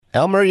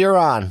Elmer, you're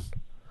on.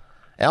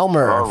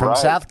 Elmer All from right.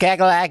 South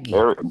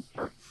Kakalaki.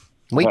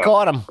 We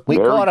caught him. We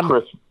caught him.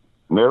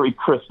 Merry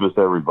Christmas,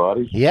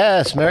 everybody.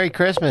 Yes, Merry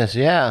Christmas.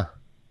 Yeah.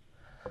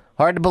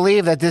 Hard to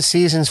believe that this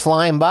season's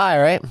flying by,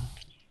 right?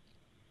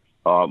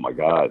 Oh, my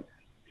God.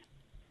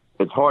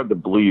 It's hard to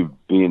believe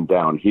being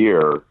down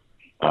here.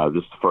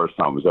 This is the first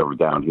time I was ever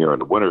down here in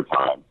the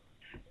wintertime.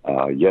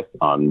 Yes,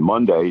 on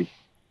Monday,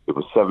 it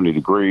was 70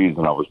 degrees,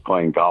 and I was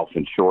playing golf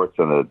in shorts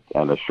and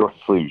a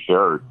short-sleeve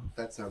shirt.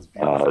 That sounds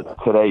beautiful.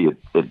 Today,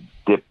 it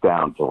dipped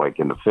down to like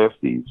in the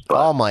 50s.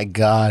 But Oh, my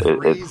God.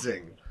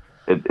 Freezing.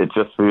 It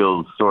just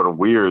feels sort of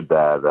weird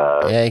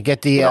that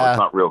Get the it's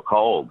not real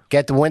cold.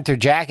 get the winter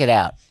jacket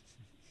out.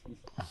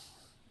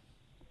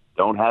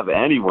 Don't have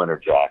any winter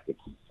jackets.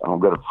 I'm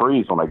going to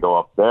freeze when I go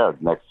up there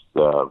next.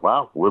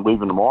 We're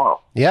leaving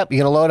tomorrow. Yep, you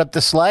gonna load up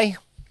the sleigh?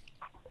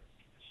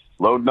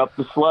 Loading up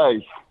the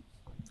sleigh.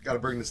 Got to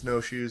bring the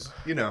snowshoes.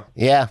 You know.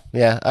 Yeah.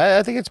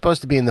 I think it's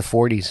supposed to be in the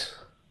 40s.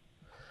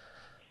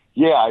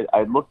 Yeah,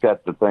 I looked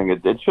at the thing.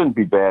 It shouldn't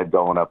be bad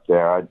going up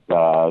there.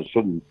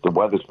 The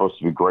weather's supposed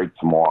to be great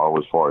tomorrow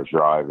as far as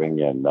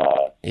driving, and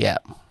Yeah.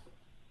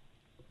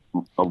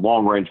 a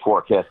long-range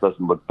forecast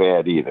doesn't look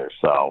bad either,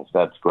 so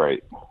that's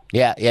great.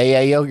 Yeah.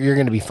 You're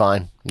gonna be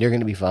fine. You're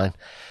gonna be fine.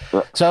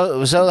 So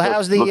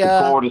how's the? Looking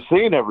forward to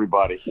seeing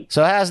everybody.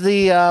 So how's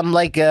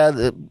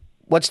the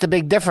what's the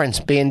big difference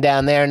being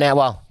down there now?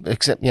 Well,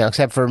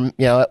 except for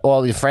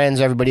all your friends,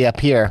 everybody up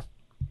here.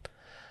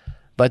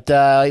 But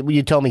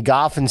you told me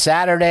golf on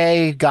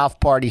Saturday, golf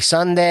party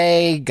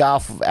Sunday,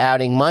 golf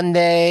outing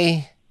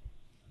Monday.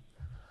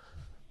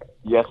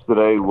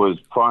 Yesterday was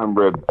prime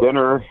rib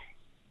dinner,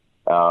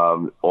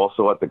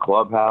 also at the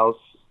clubhouse,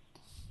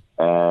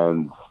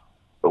 and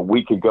a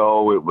week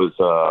ago it was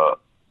a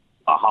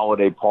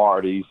holiday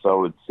party.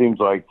 So it seems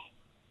like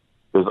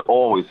there's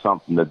always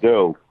something to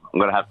do. I'm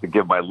going to have to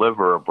give my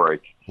liver a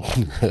break.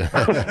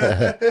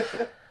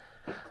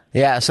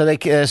 Yeah, so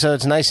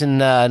it's nice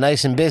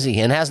and busy.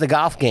 And how's the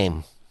golf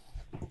game?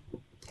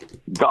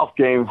 Golf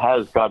game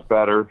has got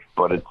better,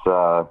 but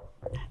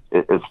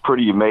it's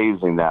pretty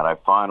amazing that I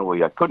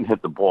couldn't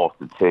hit the ball off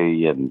the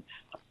tee, and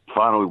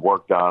finally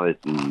worked on it,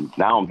 and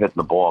now I'm hitting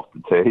the ball off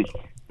the tee.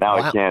 Now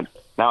Wow.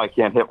 I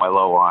can't hit my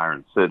low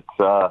irons. It's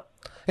golf.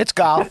 It's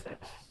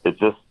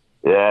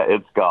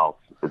golf.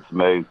 It's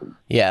amazing.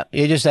 Yeah,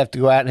 you just have to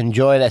go out and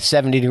enjoy that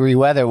 70-degree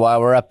weather while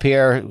we're up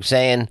here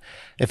saying,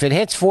 if it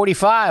hits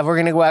 45, we're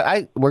gonna go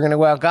out. We're gonna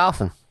go out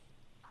golfing.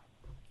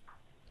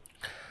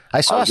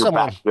 I saw How's your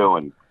someone. back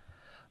doing?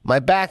 My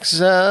back's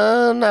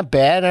not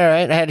bad. All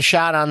right, I had a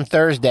shot on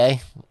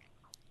Thursday.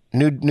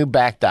 New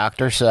back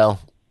doctor, so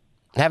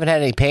haven't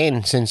had any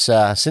pain since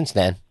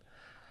then.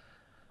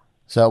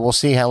 So we'll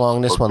see how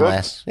long this one good.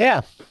 lasts.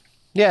 Yeah,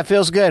 it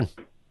feels good.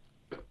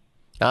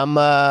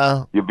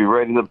 You'll be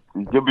ready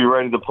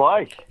to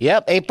play.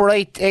 Yep, April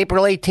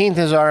 18th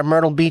is our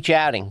Myrtle Beach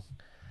outing.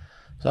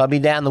 So I'll be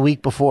down the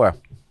week before.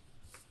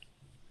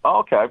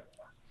 Okay.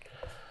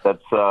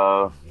 That's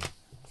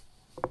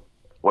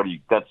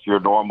that's your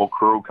normal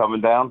crew coming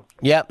down?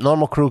 Yep,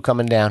 normal crew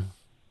coming down.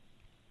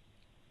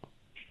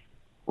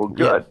 Well,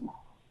 good. Yeah.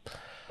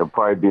 It'll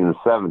probably be in the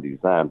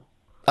 70s then.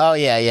 Oh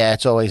yeah,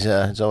 it's always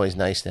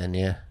nice then,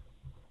 yeah.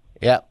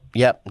 Yep.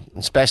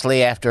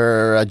 Especially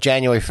after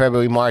January,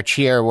 February, March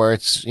here, where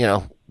it's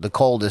the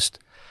coldest.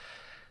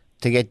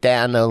 To get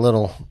down to a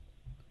little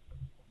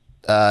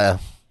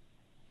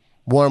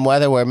warm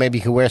weather where maybe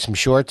you can wear some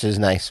shorts is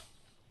nice.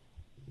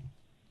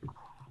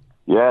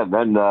 Yeah, and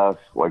then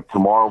like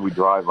tomorrow we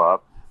drive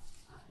up.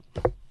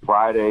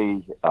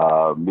 Friday,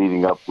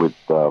 meeting up with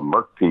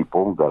Merck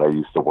people that I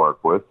used to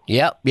work with.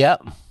 Yep.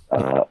 Yeah,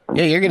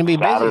 you're going to be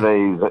busy.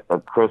 Saturday's a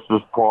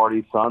Christmas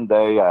party.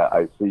 Sunday,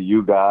 I see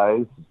you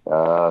guys.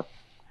 We'll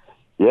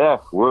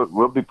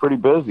be pretty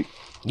busy.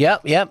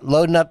 Yep.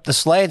 Loading up the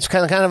sleigh. It's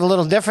kind of a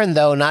little different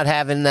though, not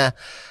having the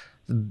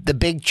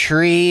big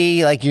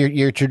tree like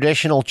your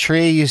traditional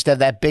tree. You used to have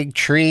that big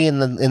tree in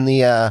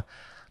the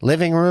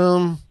living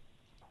room,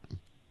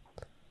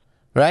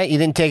 right? You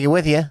didn't take it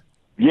with you.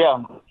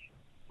 Yeah.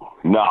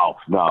 No.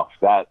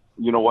 That,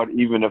 you know what?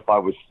 Even if I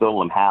was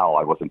still in Hal,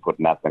 I wasn't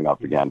putting that thing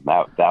up again.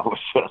 That was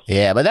just.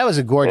 Yeah, but that was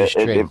a gorgeous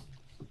tree. It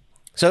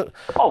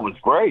was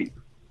great,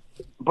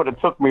 but it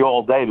took me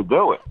all day to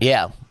do it.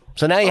 Yeah.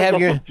 So now you have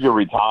if you're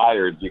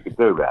retired, you could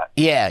do that.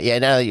 Yeah.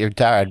 Now that you're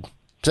retired,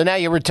 so now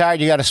you're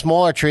retired, you got a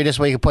smaller tree. This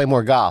way you can play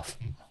more golf.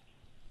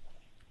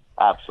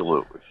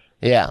 Absolutely.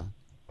 Yeah.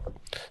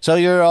 So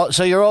your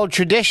old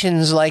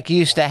traditions, like you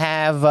used to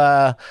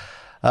have.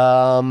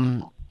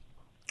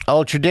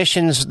 Old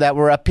traditions that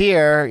were up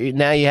here,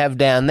 now you have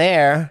down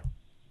there.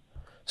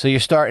 So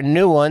you're starting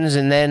new ones,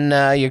 and then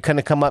you're going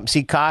to come up and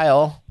see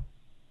Kyle.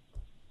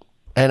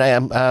 And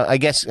I'm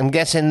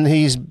guessing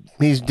he's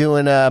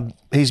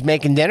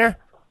making dinner.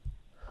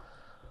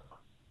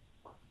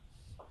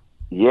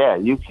 Yeah,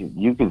 you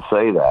can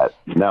say that.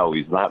 No,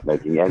 he's not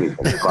making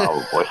anything.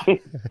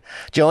 Probably.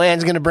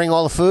 Joanne's going to bring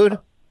all the food.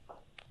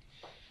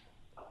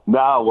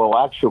 No, well,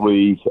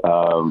 actually,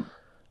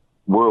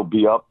 we'll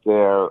be up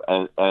there,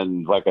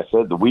 and like I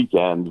said, the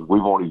weekend we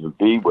won't even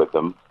be with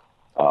them.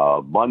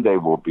 Monday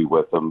we'll be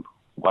with them.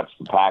 Watch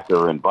the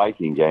Packer and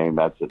Viking game.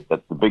 That's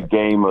the big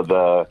game of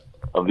the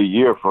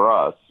year for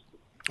us.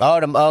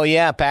 Oh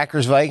yeah,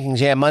 Packers Vikings.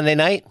 Yeah, Monday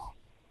night.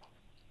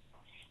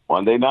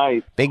 Monday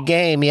night, Big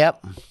game.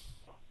 Yep.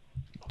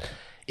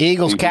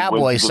 Eagles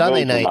Cowboys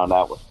Sunday night. On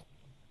that one.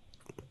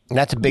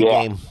 That's a big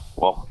game.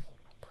 Well,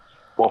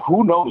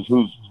 who knows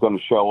who's going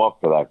to show up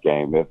for that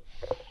game? If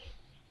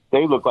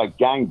they look like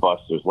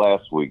gangbusters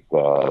last week.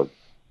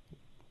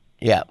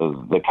 Yeah.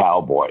 The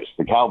Cowboys.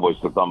 The Cowboys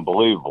looked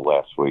unbelievable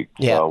last week.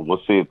 Yeah. So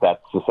we'll see if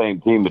that's the same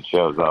team that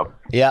shows up.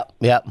 Yep.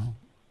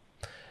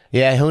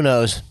 Yeah, who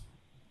knows?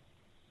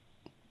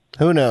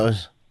 Who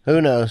knows?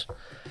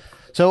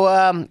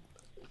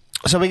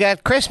 So we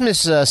got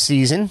Christmas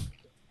season.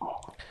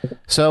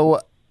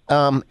 So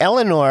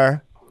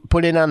Eleanor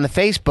put it on the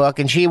Facebook,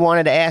 and she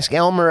wanted to ask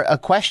Elmer a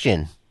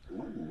question.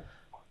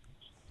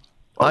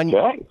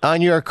 Okay.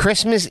 On your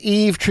Christmas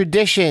Eve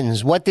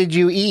traditions, what did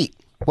you eat?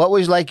 What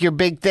was like your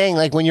big thing,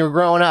 like when you were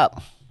growing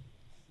up?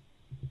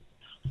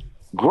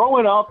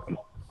 Growing up,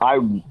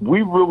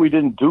 we really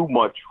didn't do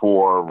much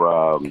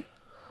for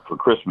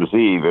Christmas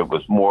Eve. It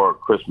was more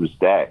Christmas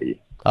Day.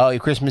 Oh,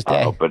 your Christmas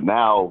Day. But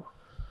now,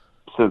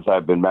 since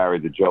I've been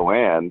married to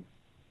Joanne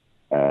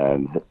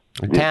and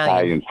the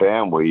Italian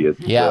family, it's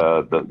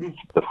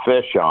the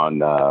fish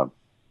on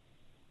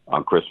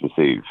Christmas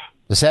Eve.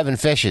 The 7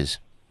 fishes.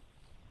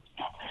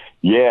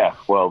 Yeah,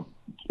 well,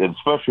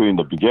 especially in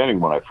the beginning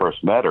when I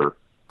first met her,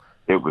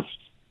 it was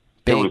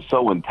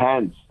so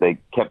intense. They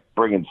kept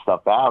bringing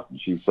stuff out,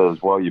 and she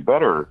says, "Well, you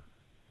better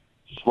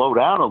slow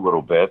down a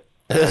little bit."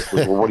 I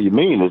said, "Well, what do you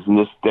mean? Isn't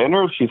this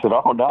dinner?" She said,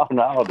 "Oh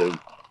no,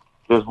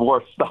 there's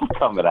more stuff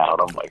coming out."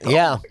 I'm like, "Oh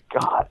my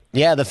God!"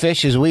 Yeah, the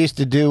fishes we used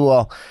to do. When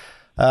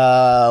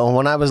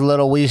I was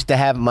little, we used to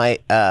have my.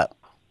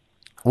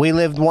 We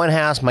lived one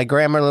house. My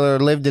grandmother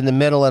lived in the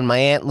middle, and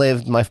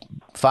my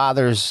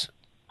father's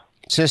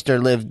sister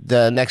lived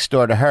next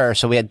door to her.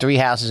 So we had 3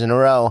 houses in a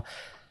row.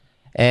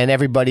 And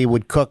everybody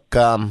would cook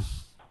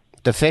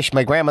the fish.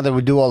 My grandmother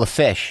would do all the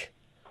fish.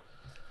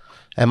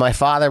 And my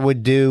father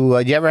would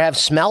do... do you ever have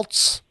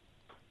smelts?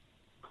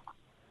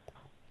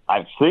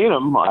 I've seen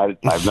them. I've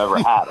never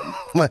had them.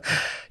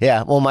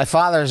 Yeah. Well, my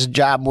father's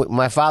job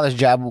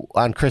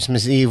on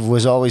Christmas Eve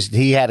was always...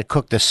 He had to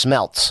cook the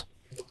smelts.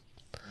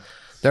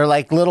 They're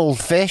like little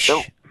fish.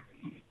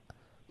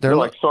 They're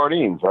like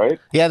sardines, right?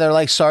 Yeah, they're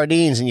like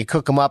sardines, and you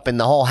cook them up, and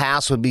the whole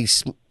house would be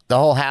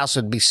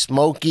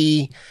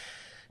smoky.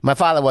 My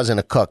father wasn't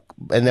a cook,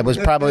 and it was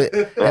probably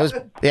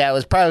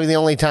the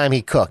only time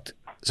he cooked.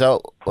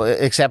 So,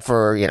 except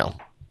for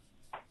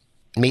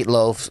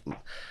meatloaf.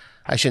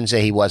 I shouldn't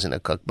say he wasn't a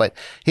cook, but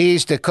he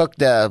used to cook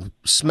the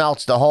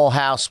smelts. The whole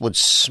house would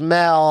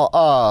smell.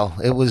 Oh,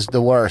 it was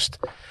the worst.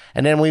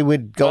 And then we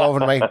would go over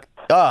to my.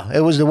 Oh,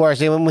 it was the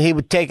worst. And he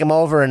would take them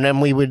over, and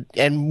then we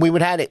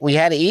had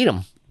to eat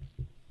them.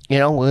 It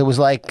was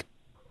like,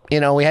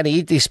 we had to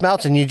eat these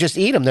smelts, and you just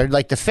eat them. They're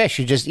like the fish.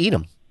 You just eat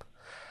them.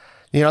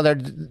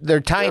 They're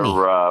tiny.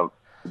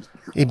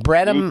 He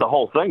bread them. You eat the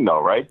whole thing,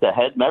 though, right? The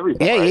head and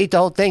everything. Yeah, right? you eat the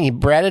whole thing. He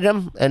breaded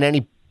them, and then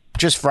he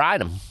just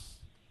fried them.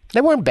 They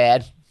weren't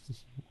bad.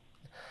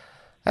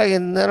 I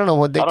don't know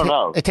what they. I don't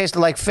know. It tasted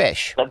like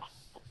fish.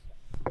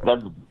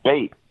 That's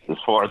bait, as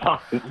far as I'm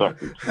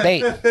concerned.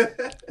 Bait.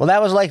 Well,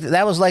 that was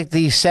like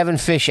the 7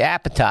 fish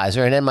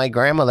appetizer, and then my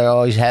grandmother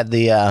always had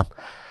the.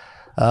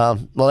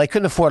 Well, they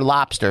couldn't afford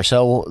lobster,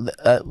 so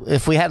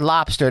if we had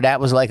lobster, that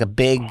was like a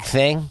big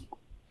thing.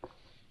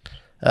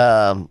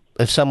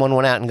 If someone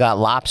went out and got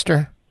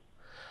lobster,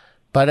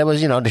 but it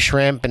was the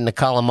shrimp and the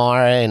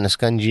calamari and the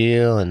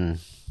scungio and.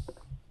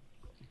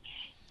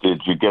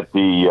 Did you get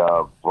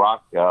the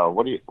rock?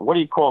 What do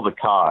you call the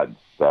cod?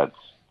 I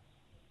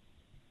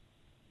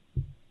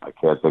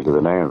can't think of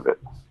the name of it.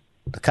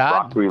 The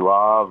cod.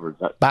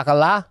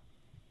 Bacala.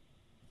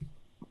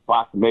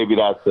 Maybe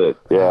that's it.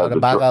 Yeah, the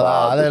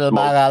bacala, little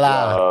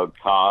bacala.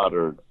 Cod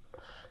or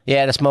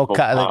the smoked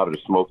cod or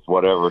smoked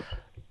whatever.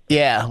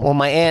 Yeah, well,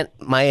 my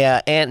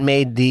aunt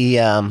made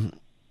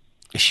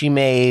she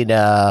made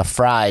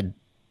fried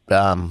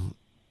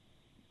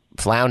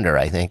flounder,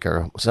 I think,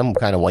 or some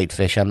kind of white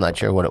fish. I'm not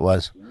sure what it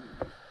was.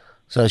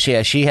 So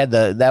she had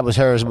that was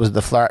hers, was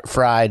the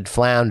fried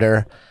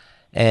flounder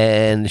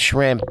and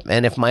shrimp.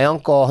 And if my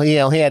uncle, he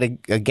had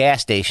a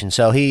gas station,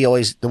 so he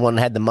always the one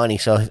that had the money.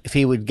 So if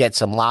he would get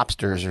some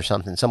lobsters or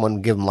something, someone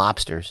would give him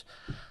lobsters.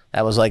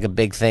 That was like a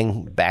big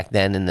thing back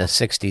then in the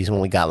 60s when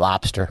we got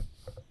lobster.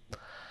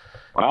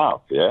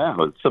 Wow, yeah,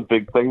 it's a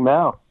big thing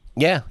now.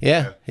 Yeah,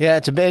 it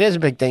is a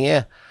big thing.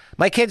 Yeah,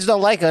 my kids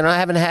don't like it, and I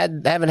haven't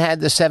had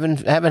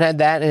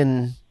that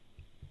in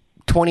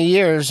 20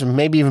 years, or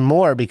maybe even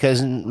more,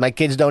 because my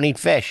kids don't eat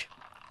fish.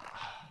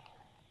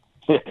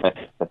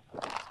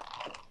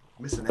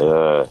 Missing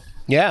out.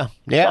 Yeah.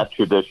 That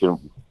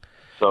tradition.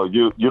 So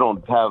you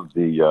don't have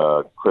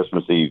the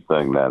Christmas Eve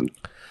thing then?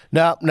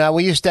 No.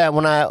 We used to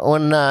when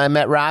I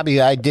met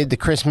Robbie, I did the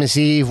Christmas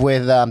Eve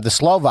with the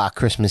Slovak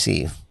Christmas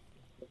Eve.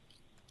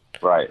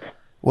 Right.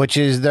 which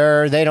is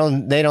they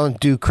don't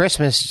do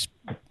Christmas.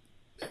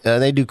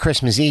 They do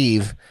Christmas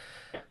Eve.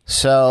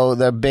 So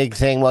the big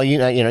thing, well,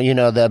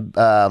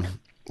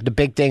 the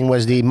big thing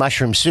was the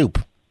mushroom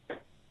soup.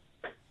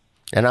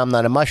 And I'm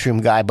not a mushroom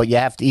guy, but you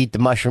have to eat the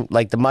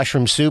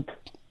mushroom soup,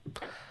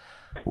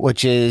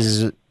 which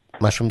is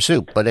mushroom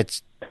soup, but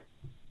it's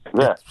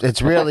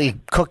really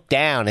cooked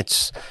down.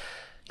 It's,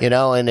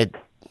 and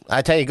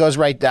I tell you, it goes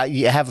right down.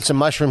 You have some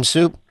mushroom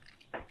soup,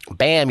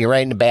 bam, you're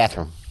right in the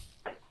bathroom.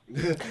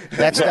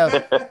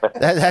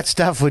 That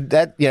stuff would,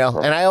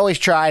 and I always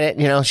tried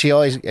it, she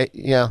always,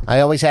 I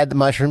always had the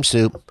mushroom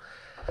soup.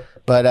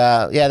 But,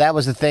 that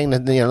was the thing,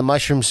 the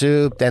mushroom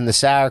soup, then the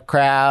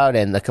sauerkraut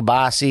and the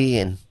kibasi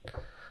and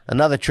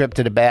another trip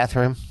to the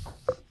bathroom.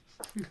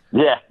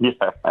 Yeah.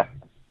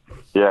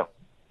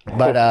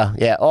 But,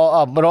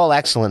 all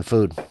excellent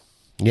food,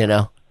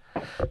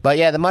 But,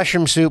 the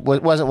mushroom soup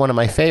wasn't one of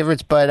my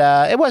favorites, but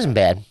it wasn't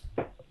bad.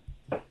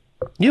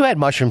 You had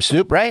mushroom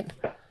soup, right?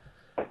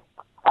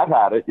 I've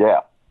had it, yeah.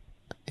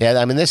 Yeah,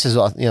 I mean, this is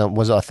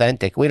was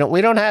authentic. We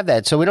don't have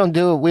that, so we don't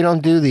do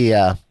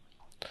the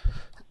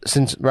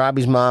since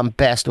Robbie's mom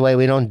passed away,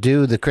 we don't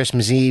do the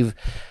Christmas Eve,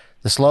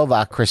 the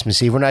Slovak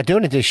Christmas Eve. We're not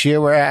doing it this year.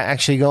 We're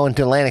actually going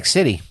to Atlantic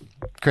City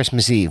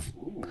Christmas Eve.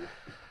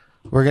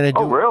 We're gonna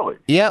do. Oh, really?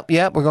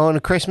 Yep. We're going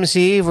to Christmas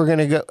Eve. We're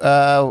gonna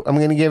go. I'm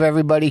gonna give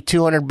everybody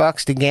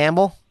 $200 to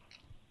gamble.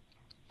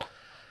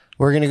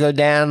 We're gonna go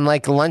down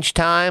like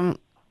lunchtime,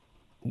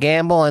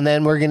 gamble, and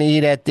then we're gonna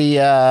eat at the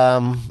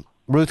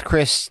Ruth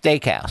Chris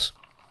Steakhouse.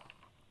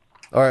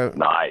 Or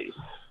nice.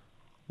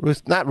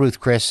 Not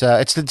Ruth Chris.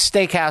 It's the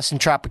steakhouse in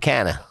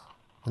Tropicana.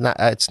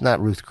 It's not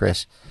Ruth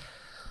Chris.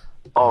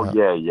 Oh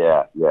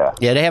yeah. Yeah,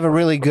 they have a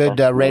really good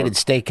rated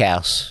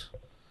steakhouse,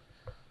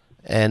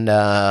 and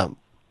a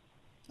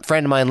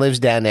friend of mine lives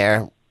down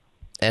there.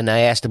 And I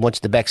asked him what's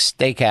the best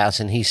steakhouse,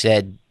 and he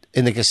said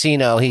in the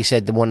casino. He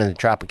said the one in the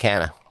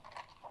Tropicana.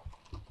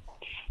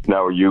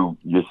 Now, are you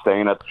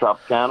staying at the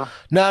Tropicana?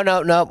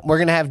 No. We're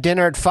gonna have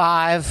dinner at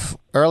 5.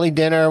 Early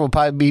dinner. We'll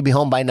probably be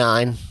home by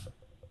 9.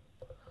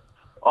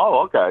 Oh,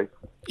 okay.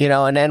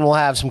 And then we'll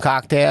have some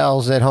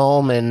cocktails at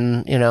home,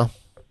 and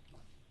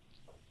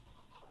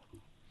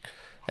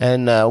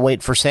and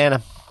wait for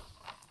Santa.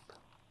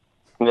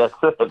 That's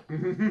it.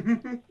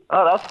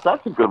 Oh,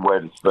 that's a good way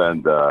to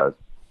spend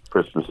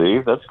Christmas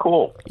Eve. That's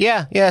cool.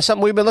 Yeah.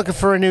 Something we've been looking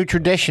for, a new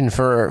tradition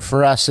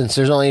for us, since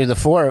there's only the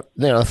four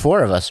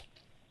of us.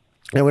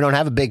 We don't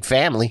have a big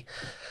family.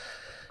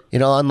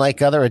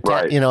 Unlike other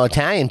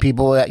Italian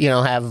people,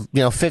 have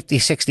 50,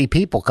 60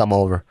 people come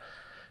over.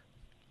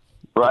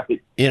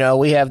 Right.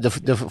 We have the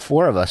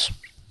 4 of us.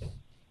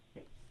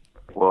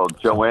 Well,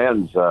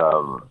 Joanne's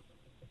side,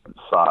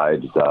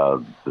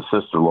 the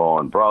sister-in-law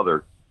and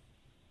brother,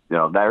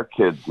 their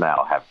kids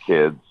now have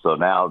kids. So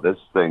now this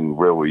thing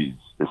really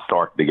is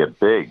starting to get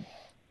big.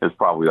 There's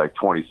probably like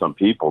 20-some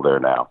people there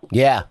now.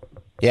 Yeah.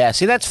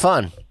 See, that's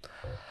fun.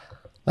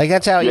 Like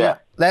that's how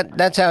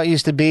that's how it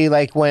used to be.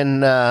 Like when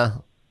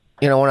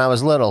when I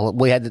was little,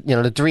 we had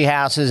the 3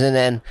 houses, and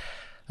then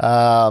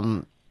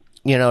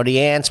the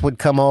aunts would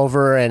come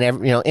over, and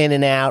in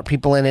and out,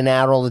 people in and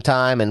out all the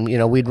time,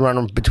 and we'd run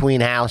them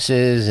between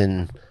houses,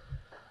 and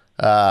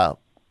the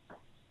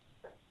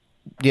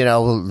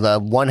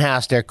one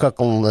house they're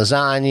cooking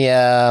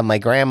lasagna. My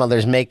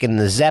grandmother's making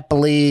the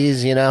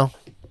zeppelis.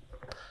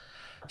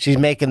 She's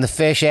making the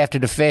fish. After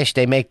the fish,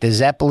 they make the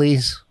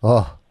zeppelis.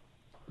 Oh.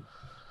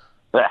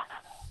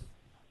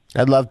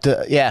 I'd love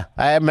to. Yeah,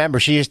 I remember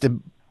she used to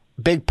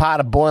big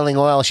pot of boiling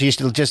oil. She used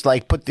to just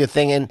like put the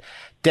thing in,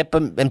 dip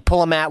them, and pull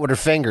them out with her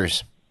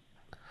fingers.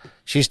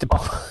 She used to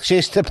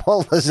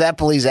pull the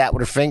zeppelis out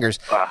with her fingers,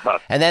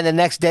 and then the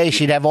next day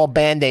she'd have all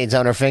Band-Aids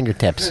on her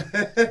fingertips.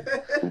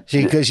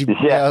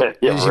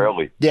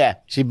 Really. Yeah,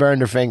 she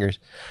burned her fingers,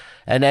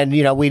 and then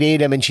we'd eat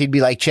them, and she'd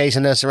be like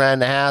chasing us around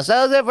the house.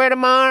 Those are for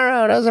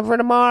tomorrow. Those are for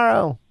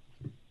tomorrow.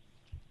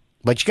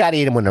 But you got to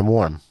eat them when they're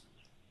warm.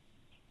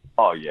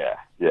 Oh yeah.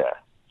 As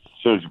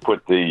soon as you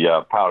put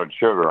the powdered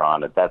sugar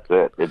on it, that's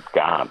it. It's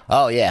gone.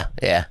 Oh, yeah.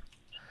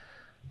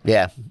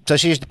 So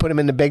she used to put them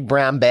in the big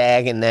brown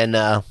bag, and then,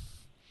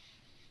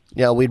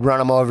 we'd run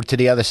them over to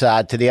the other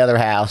side, to the other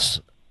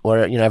house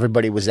where,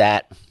 everybody was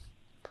at.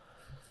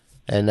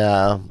 And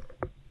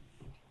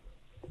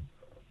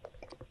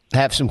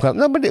have some...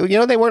 Nobody,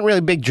 they weren't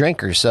really big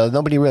drinkers, so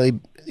nobody really,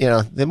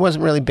 there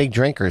wasn't really big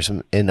drinkers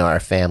in our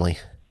family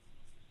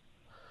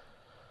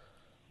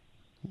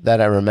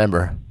that I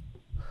remember.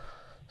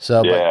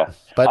 So, yeah,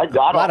 but I a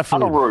lot of food. I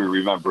don't really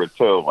remember it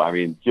too. I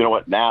mean, you know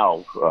what?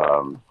 Now,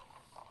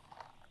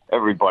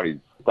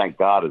 everybody, thank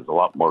God, is a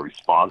lot more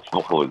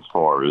responsible as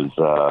far as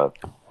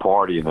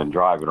partying and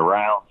driving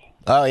around.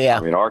 Oh yeah.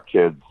 I mean, our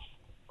kids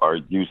are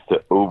used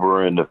to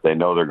Ubering if they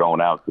know they're going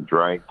out to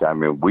drink. I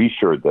mean, we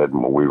sure did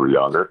when we were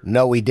younger.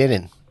 No, we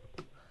didn't.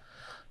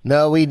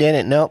 No.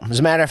 As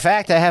a matter of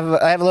fact, I have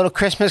a little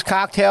Christmas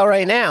cocktail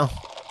right now.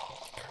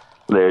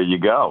 There you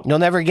go. You'll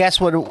never guess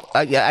what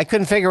I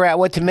couldn't figure out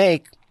what to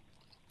make.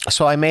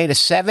 So I made a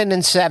 7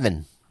 and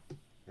 7.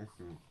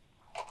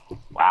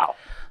 Wow.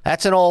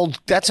 That's an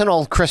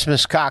old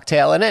Christmas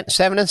cocktail, isn't it?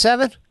 7 and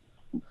 7.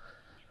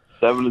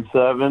 7 and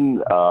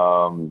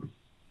 7.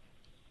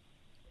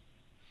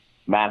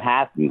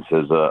 Manhattan's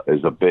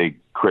is a big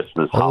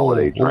Christmas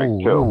holiday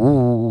drink too.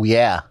 Ooh,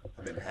 yeah.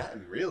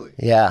 Manhattan, really?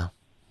 Yeah.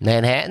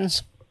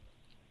 Manhattans?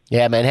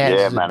 Yeah, Manhattan.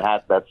 Yeah,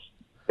 Manhattan.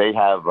 They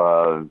have.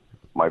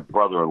 My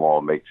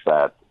brother-in-law makes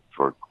that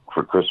for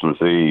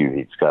Christmas Eve.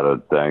 He's got a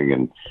thing,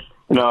 and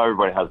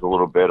everybody has a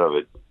little bit of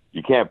it.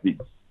 You can't be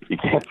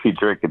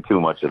drinking too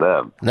much of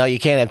them. No, you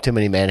can't have too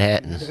many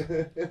Manhattans.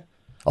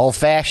 Old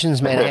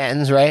fashions,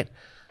 Manhattans, right?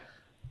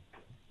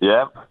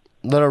 Yep.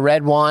 Little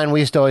red wine. We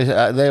used to always.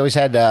 They always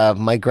had.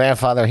 My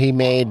grandfather. He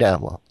made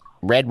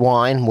red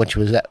wine, which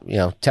was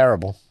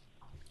terrible.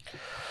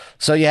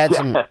 So you had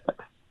some.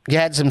 You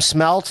had some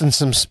smelts and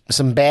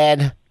some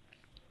bad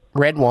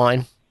red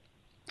wine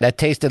that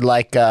tasted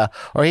like.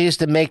 Or he used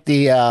to make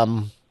the.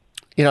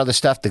 The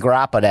stuff, the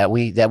grappa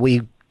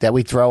that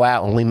we throw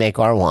out when we make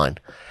our wine.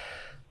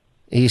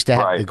 He used to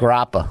have the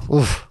grappa.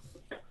 Oof.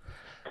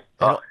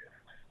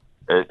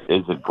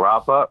 Is it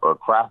grappa or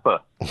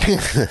crappa?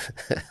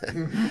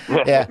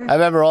 Yeah, I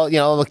remember all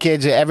the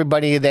kids.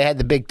 Everybody, they had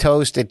the big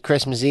toast at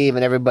Christmas Eve,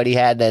 and everybody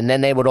had, and then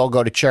they would all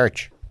go to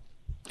church.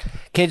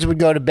 Kids would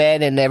go to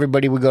bed, and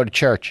everybody would go to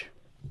church.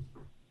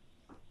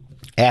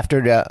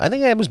 After I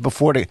think it was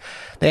before they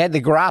had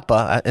the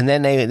grappa, and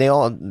then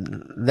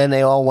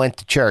they all went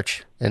to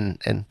church,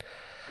 and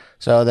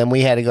so then we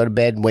had to go to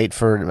bed and wait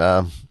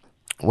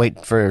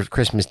for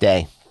Christmas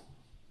Day.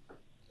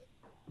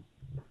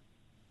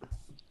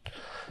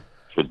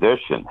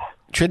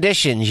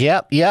 Traditions,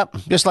 yep.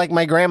 Just like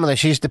my grandmother,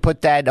 she used to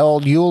put that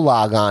old Yule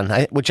log on,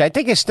 which I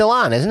think is still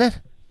on, isn't it?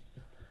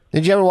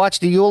 Did you ever watch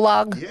the Yule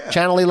log? Yeah.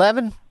 Channel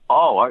 11?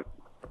 Oh,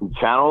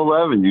 Channel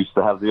 11 used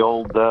to have the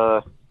old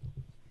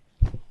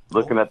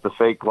looking at the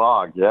fake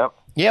log. Yep.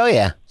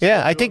 Yeah.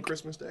 I think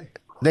Christmas Day.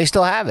 they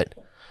still have it.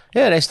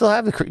 Yeah, they still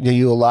have the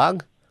Yule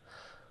log.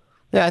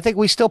 Yeah, I think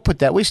we still put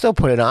that. We still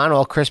put it on,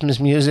 all Christmas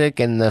music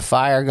and the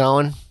fire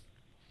going.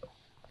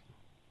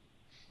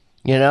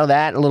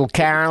 That, a little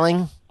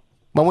caroling.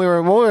 When we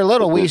were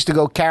little, we used to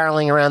go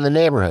caroling around the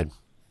neighborhood.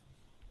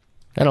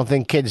 I don't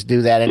think kids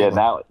do that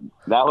anymore. Yeah,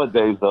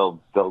 nowadays they'll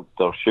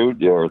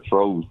shoot you or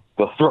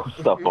they'll throw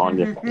stuff on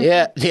you.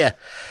 Yeah.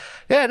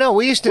 No,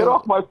 we used to get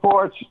off my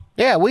porch.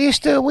 Yeah, we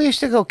used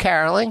to go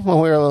caroling when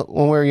we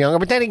were younger.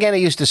 But then again, it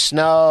used to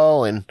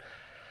snow, and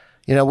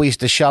we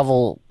used to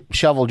shovel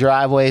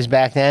driveways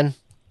back then.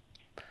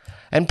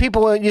 And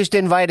people used to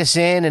invite us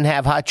in and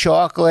have hot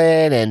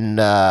chocolate and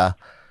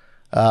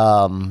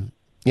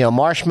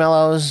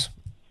marshmallows.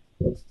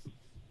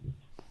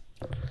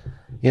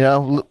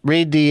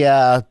 Read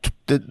the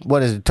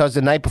what is it? 'Twas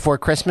the Night Before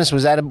Christmas.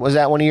 Was that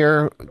one of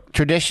your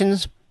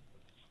traditions?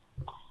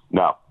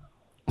 No.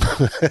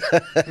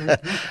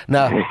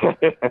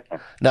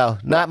 No,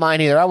 not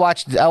mine either. I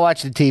watched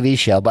the TV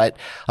show, but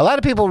a lot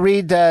of people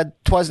read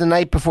 'Twas the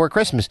Night Before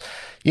Christmas.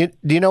 Do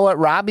you know what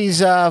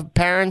Robbie's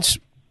parents'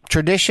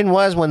 tradition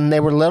was when they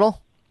were little?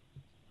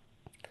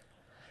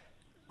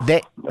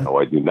 No,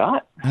 I do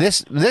not. I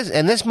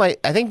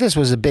think this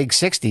was a big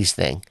 60s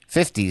thing,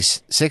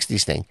 50s,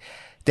 60s thing.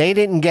 They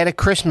didn't get a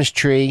Christmas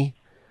tree,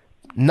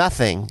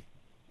 nothing,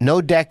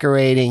 no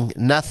decorating,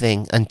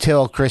 nothing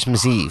until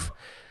Christmas Eve.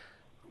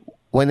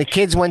 When the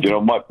kids went,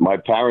 my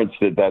parents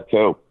did that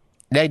too.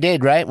 They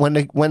did, right? When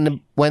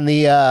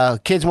the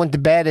kids went to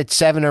bed at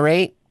 7 or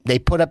 8, they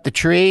put up the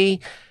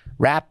tree,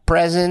 wrap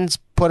presents,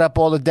 put up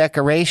all the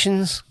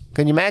decorations.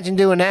 Can you imagine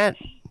doing that?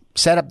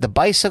 Set up the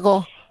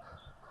bicycle.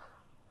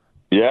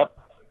 Yep.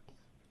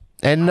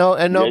 And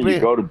nobody.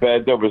 You go to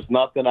bed. There was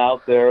nothing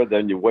out there.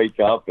 Then you wake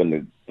up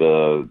and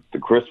the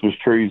Christmas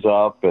tree's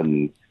up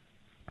and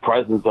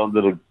presents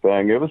under the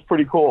thing. It was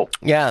pretty cool.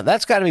 Yeah,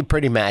 that's got to be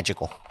pretty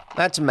magical.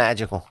 That's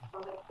magical.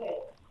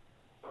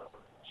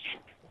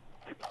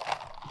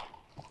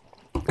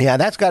 Yeah,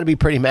 that's got to be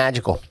pretty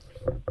magical.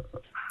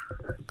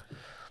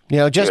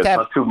 It's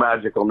not too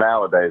magical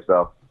nowadays,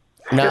 though.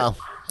 No,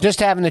 just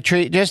having the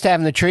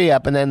tree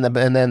up, and then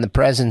the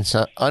presents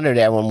under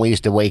there when we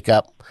used to wake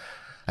up.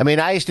 I mean,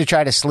 I used to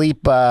try to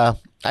sleep.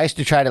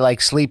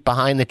 Sleep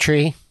behind the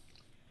tree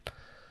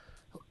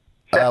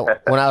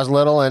when I was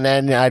little, and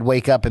then I'd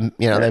wake up, and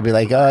they'd be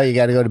like, "Oh, you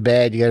got to go to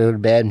bed. You got to go to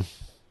bed."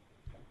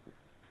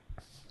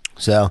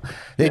 So,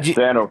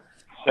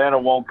 Santa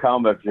won't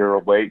come if you're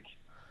awake.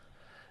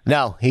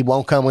 No, he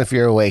won't come if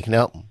you're awake.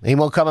 No, he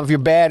won't come if you're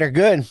bad or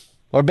good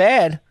or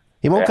bad.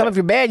 He won't come if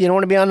you're bad. You don't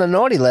want to be on the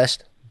naughty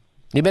list.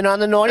 You been on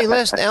the naughty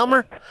list,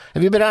 Elmer?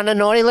 Have you been on the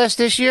naughty list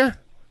this year?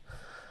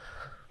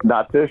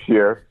 Not this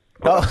year.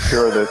 But I'm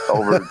sure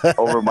that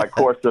over my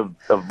course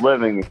of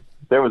living,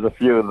 there was a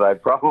few that I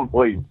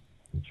probably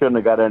shouldn't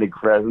have got any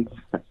presents.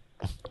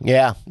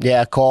 Yeah,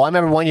 coal. I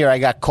remember one year I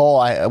got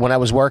coal. When I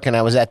was working,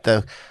 I was at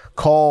the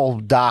coal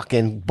dock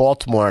in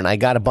Baltimore, and I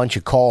got a bunch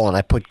of coal, and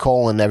I put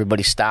coal in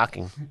everybody's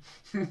stocking.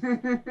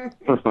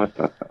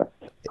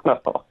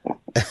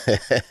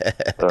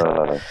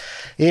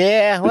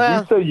 Yeah,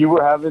 well.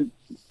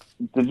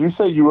 Did you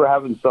say you were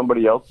having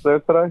somebody else there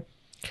today?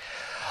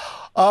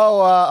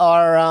 Oh,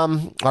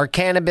 our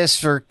cannabis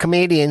for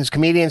comedians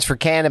for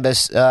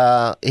cannabis.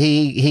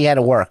 He had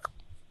to work.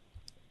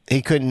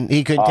 He couldn't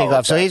take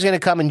off, so he's going to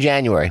come in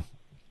January.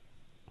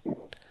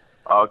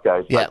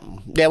 Okay. Yeah.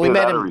 We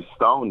met him. He's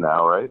stoned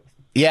now, right?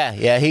 Yeah.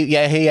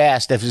 He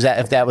asked if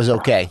that was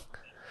okay.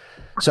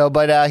 So,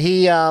 but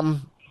we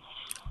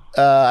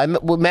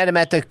met him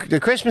at the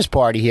Christmas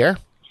party here,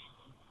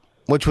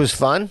 which was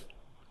fun.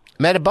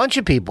 Met a bunch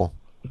of people.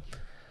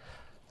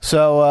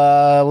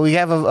 So we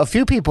have a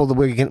few people that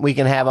we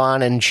can have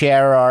on and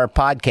share our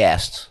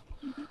podcasts.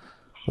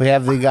 We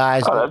have the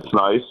guys. Oh, that's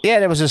nice. Yeah,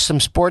 there was some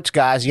sports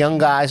guys, young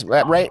guys,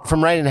 right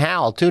from Wright and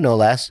Howell too, no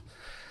less,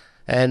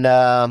 and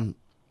the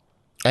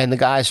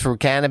guys for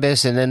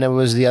cannabis, and then there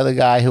was the other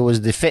guy who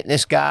was the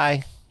fitness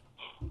guy,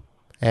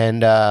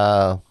 and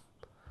there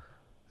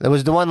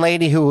was the one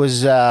lady who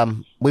was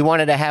we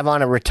wanted to have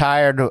on a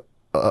retired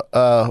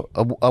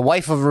a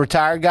wife of a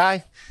retired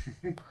guy.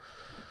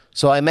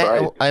 So I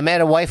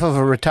met a wife of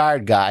a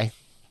retired guy.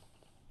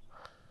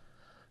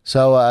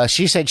 So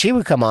she said she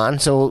would come on.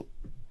 So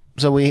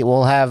we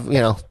will have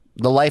the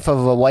life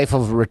of a wife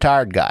of a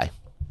retired guy.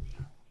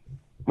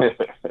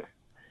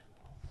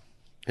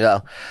 Yeah,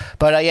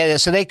 but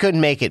so they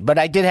couldn't make it. But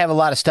I did have a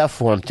lot of stuff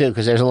for them too,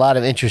 because there's a lot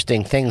of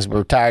interesting things with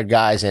retired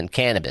guys and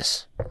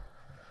cannabis.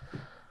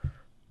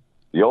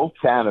 The old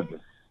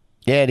cannabis.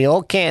 Yeah, the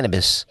old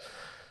cannabis.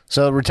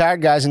 So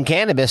retired guys and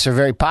cannabis are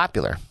very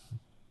popular.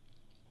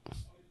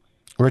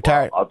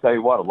 Retired. Well, I'll tell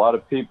you what. A lot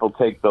of people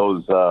take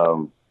those.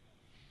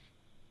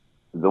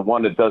 The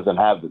one that doesn't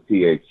have the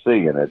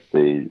THC in it.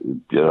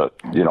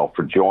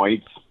 For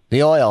joints.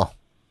 The oil.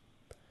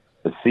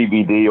 The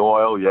CBD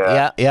oil.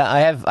 Yeah. Yeah. I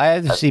have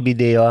the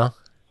CBD oil.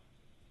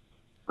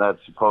 That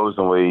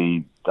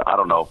supposedly, I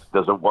don't know.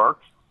 Does it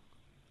work?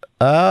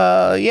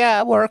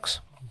 Yeah, it works.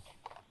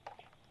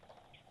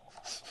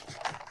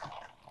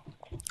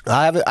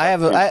 I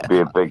have be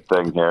a big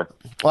thing here.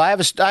 Well, I have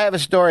a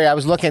story. I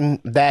was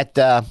looking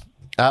that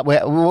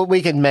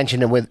we can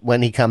mention it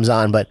when he comes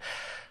on, but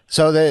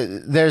so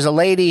there's a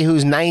lady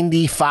who's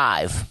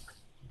 95,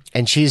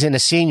 and she's in a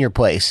senior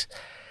place,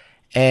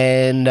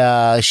 and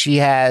she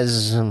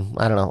has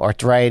I don't know,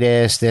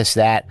 arthritis, this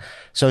that,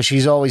 so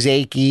she's always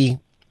achy.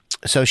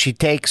 So she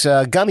takes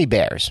gummy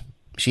bears.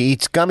 She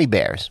eats gummy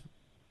bears.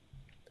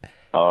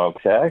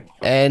 Okay.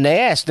 And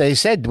they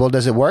said, well,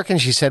 does it work?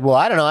 And she said, well,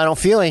 I don't know. I don't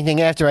feel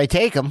anything after I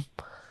take them.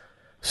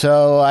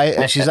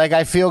 So she's like,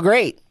 I feel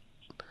great,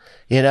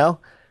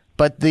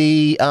 but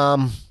the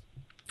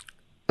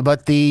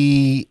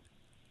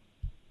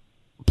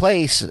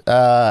place,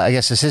 I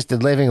guess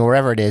assisted living or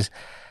wherever it is,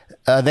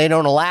 they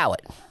don't allow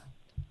it.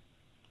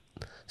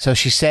 So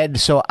she said,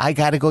 so I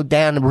got to go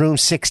down to room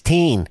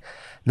 16,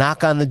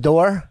 knock on the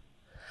door,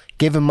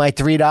 give him my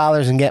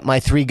 $3 and get my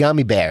 3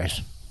 gummy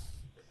bears.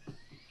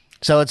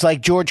 So it's like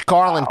George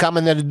Carlin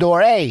coming to the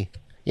door. Hey,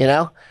 you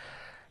got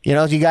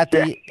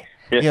the,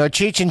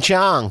 Cheech and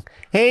Chong.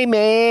 Hey,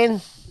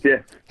 man.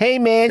 Yeah. Hey,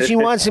 man, she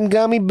wants some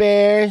gummy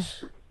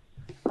bears.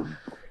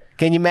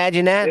 Can you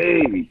imagine that?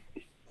 Hey.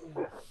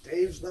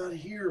 Dave's not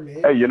here,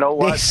 man. Hey, you know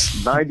what?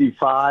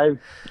 95.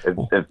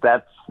 If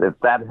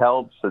that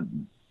helps,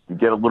 and you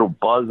get a little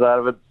buzz out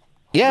of it.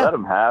 Yeah. Let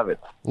him have it.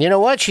 You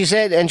know what she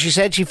said, and she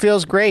said she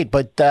feels great,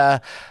 but they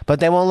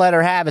won't let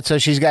her have it, so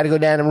she's got to go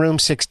down to room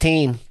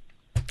 16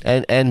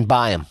 and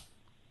buy them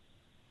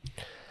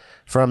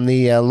from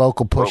the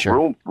local pusher.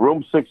 Well,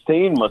 room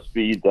 16 must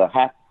be the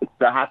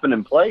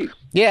happening place.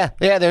 Yeah.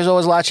 There's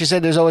always lots. She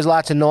said there's always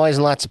lots of noise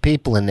and lots of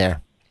people in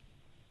there.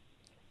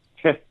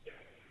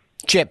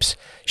 Chips.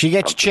 She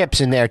gets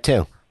chips in there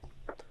too.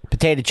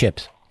 Potato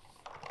chips.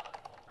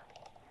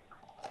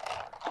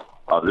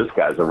 Oh, this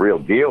guy's a real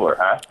dealer,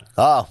 huh?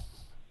 Oh,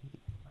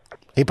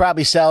 he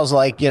probably sells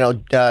like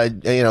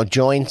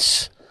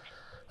joints.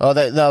 Oh,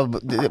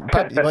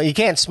 well, you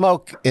can't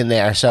smoke in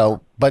there,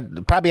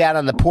 but probably out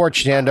on the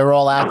porch. They're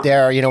all out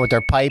there, with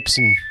their pipes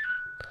and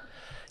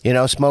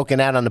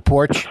smoking out on the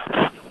porch.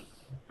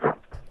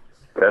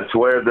 That's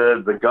where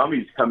the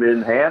gummies come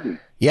in handy.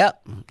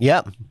 Yep.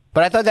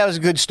 But I thought that was a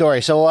good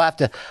story, so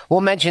we'll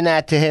mention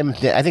that to him.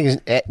 I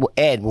think it's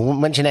Ed. We'll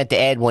mention that to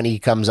Ed when he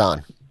comes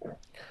on.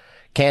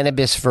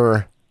 Cannabis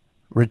for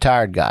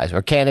retired guys,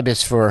 or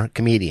cannabis for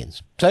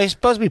comedians. So he's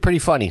supposed to be pretty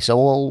funny.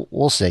 So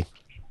we'll see.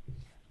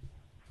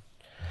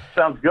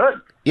 Sounds good.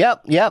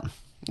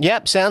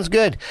 Yep. Sounds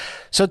good.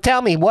 So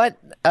tell me what.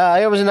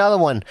 Here was another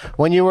one.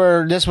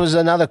 This was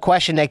another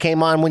question that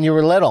came on when you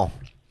were little.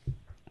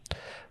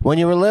 When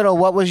you were little,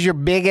 what was your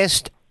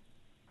biggest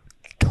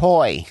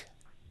toy?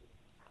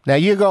 Now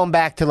you're going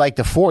back to like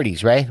the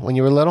 40s, right? When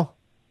you were little.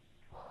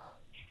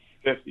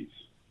 50s.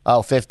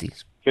 Oh,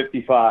 50s.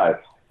 55.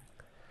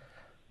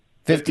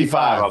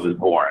 55. I was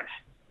born.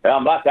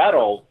 I'm not that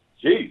old.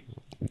 Jeez.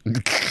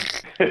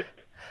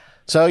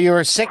 So you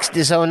were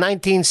 60. So in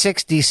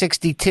 1960,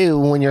 62,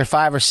 when you're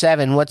 5 or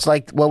 7, what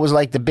was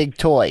like the big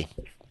toy?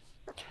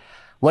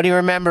 What do you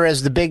remember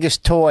as the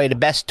biggest toy, the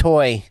best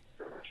toy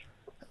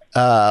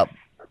that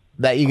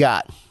you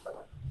got?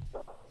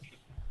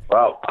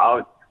 Well,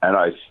 and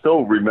I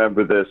still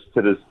remember this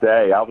to this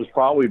day. I was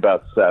probably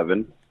about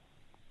 7,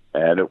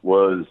 and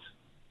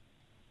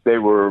they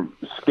were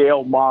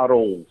scale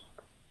model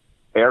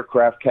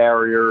aircraft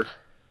carrier,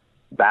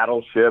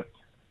 battleship,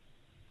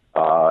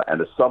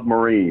 and a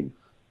submarine.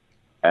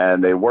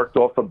 And they worked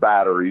off of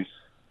batteries,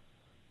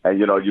 and,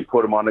 you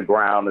put them on the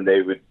ground, and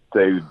they would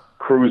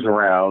cruise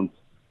around.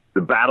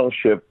 The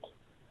battleship,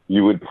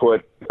 you would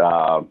put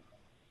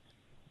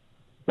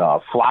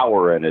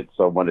flour in it,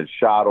 so when it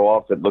shot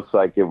off, it looks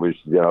like it was,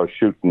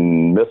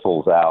 shooting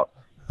missiles out.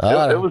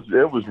 It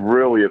was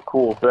really a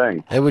cool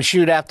thing. It would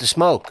shoot out the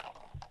smoke.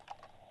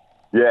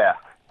 Yeah,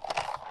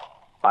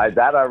 I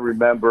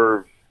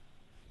remember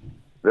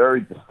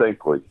very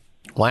distinctly.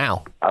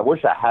 Wow. I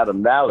wish I had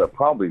them now. They're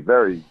probably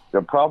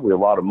a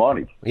lot of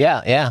money.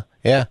 Yeah.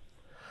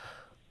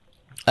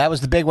 That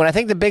was the big one. I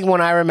think the big one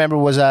I remember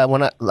was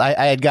when I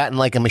had gotten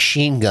like a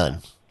machine gun.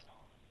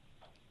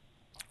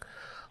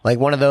 Like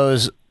one of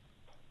those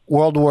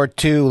World War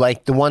II,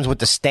 like the ones with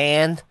the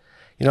stand.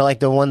 Like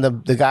the one,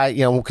 the guy,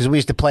 because we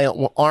used to play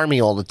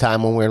Army all the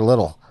time when we were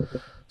little.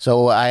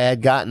 So I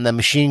had gotten the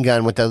machine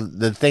gun with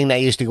the thing that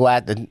used to go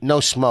out,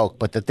 no smoke,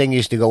 but the thing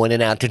used to go in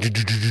and out.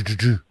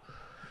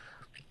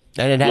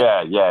 And it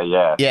had,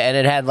 yeah. Yeah, and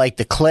it had like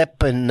the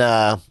clip and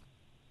I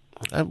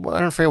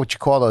don't forget what you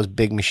call those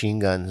big machine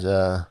guns.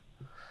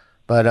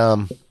 But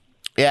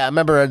yeah, I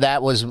remember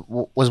that was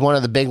one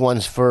of the big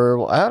ones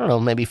for, I don't know,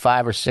 maybe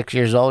 5 or 6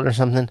 years old or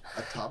something.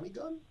 A Tommy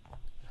gun?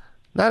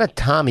 Not a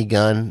Tommy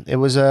gun. It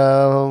was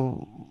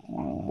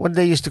what did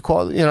they used to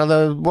call,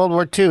 the World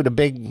War II, the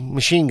big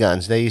machine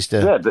guns they used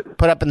to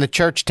put up in the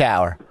church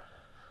tower.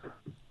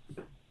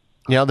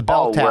 The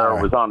bell tower. Where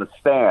it was on a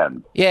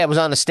stand. Yeah, it was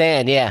on a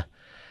stand, yeah.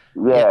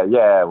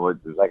 Yeah. It was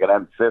like an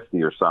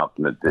M50 or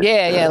something.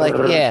 Yeah,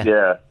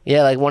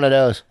 like one of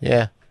those.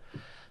 Yeah,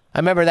 I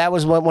remember that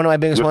was one of my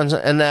biggest ones.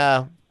 And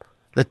the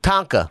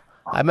Tonka.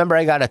 I remember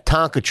I got a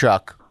Tonka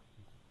truck.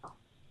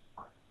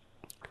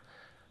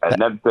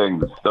 And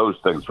those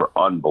things were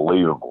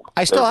unbelievable.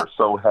 They were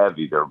so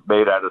heavy. They're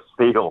made out of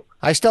steel.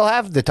 I still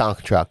have the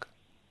Tonka truck.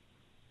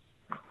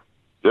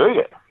 Do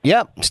you?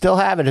 Yep, still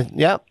have it.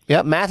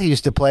 Yep. Matthew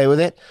used to play with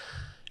it.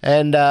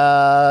 And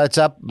it's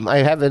up.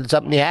 It's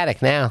up in the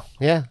attic now.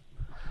 Yeah.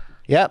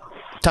 Yep.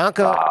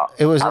 Tonka.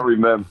 It was. I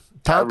remember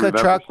Tonka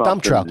truck,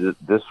 dump truck. It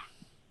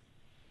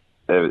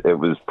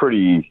was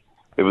pretty.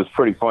 It was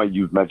pretty funny.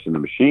 You mentioned the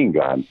machine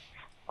gun.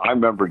 I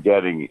remember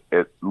getting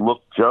it.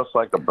 Looked just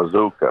like a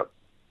bazooka,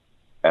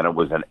 and it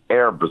was an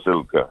air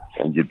bazooka.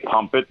 And you'd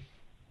pump it,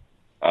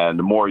 and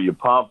the more you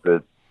pump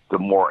it, the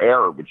more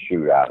air would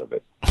shoot out of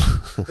it.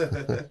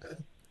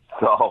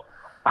 So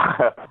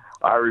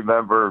I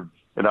remember.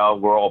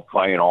 We're all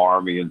playing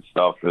Army and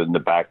stuff in the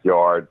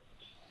backyard,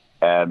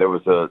 and there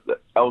was a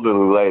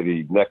elderly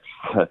lady next.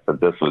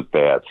 This was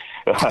bad.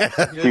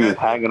 She was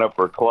hanging up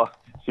her clothes.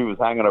 In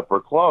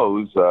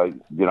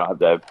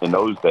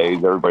those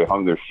days, everybody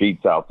hung their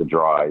sheets out to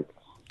dry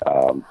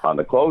on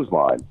the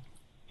clothesline.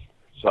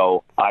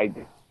 So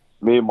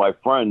me and my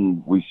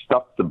friend, we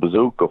stuffed the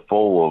bazooka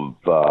full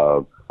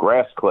of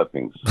grass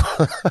clippings,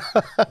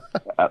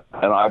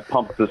 and I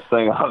pumped this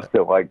thing up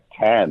to like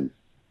 10.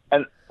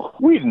 And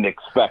we didn't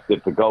expect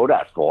it to go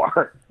that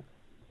far.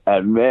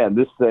 And, man,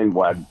 this thing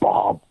went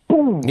boom.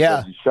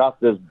 Yeah. She shot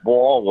this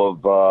ball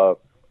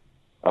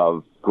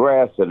of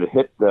grass, and it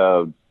hit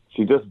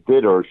she just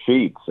did her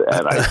sheets.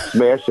 And I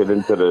smashed it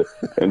into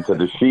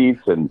the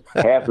sheets, and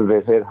half of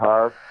it hit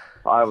her.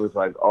 I was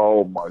like,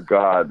 oh, my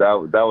God, that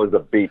was a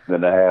beating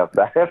and a half.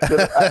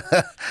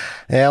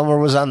 Elmer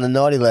was on the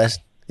naughty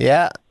list.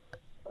 Yeah.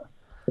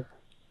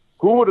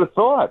 Who would have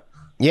thought?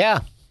 Yeah.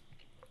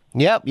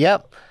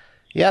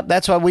 Yep,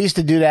 that's why we used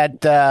to do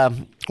that.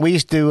 We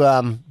used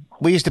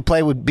to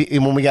play with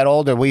when we got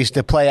older. We used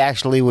to play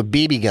actually with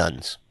BB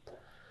guns.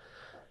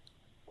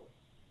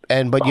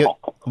 But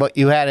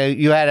you had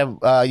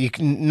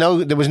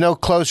there was no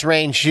close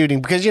range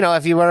shooting because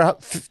if you were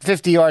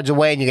 50 yards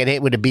away and you get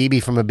hit with a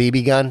BB from a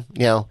BB gun,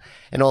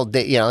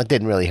 it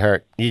didn't really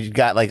hurt. You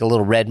got like a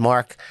little red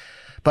mark,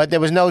 but there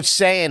was no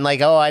saying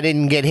like, oh, I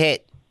didn't get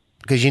hit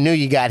because you knew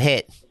you got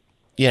hit.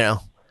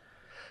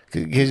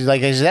 Because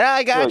like I said,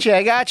 I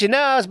got you.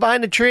 No, it's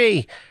behind the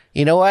tree.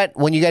 You know what?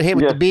 When you got hit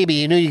with the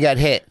BB, you knew you got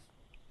hit.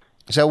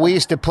 So we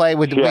used to play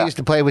with the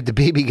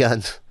BB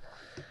guns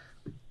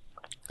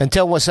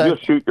until you'll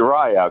shoot your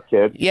eye out,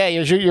 kid. Yeah,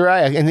 you'll shoot your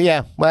eye out, and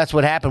well, that's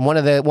what happened. One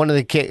of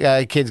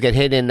the kids got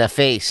hit in the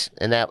face,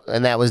 and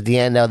that was the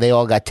end. They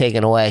all got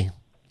taken away.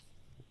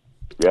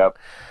 Yep.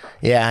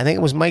 Yeah, I think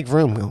it was Mike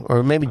Vroom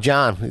or maybe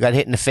John who got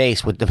hit in the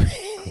face with the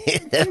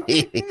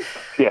BB.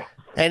 Yeah.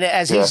 And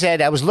as he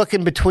said, I was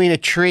looking between a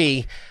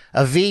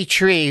V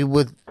tree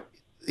with,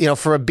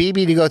 for a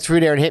BB to go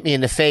through there and hit me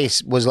in the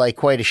face was like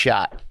quite a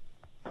shot.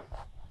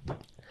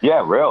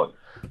 Yeah, really.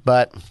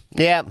 But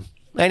yeah,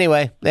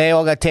 anyway, they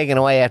all got taken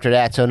away after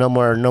that, so no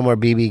more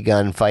BB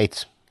gun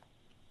fights.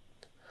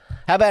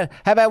 How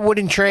about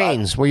wooden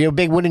trains? Were you a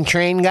big wooden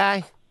train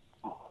guy?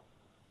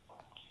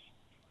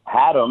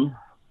 Had them,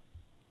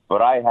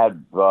 but I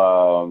had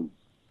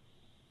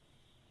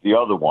the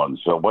other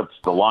ones. So what's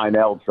the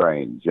Lionel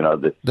trains? You know,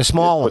 The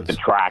small put ones. the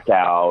track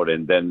out,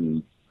 and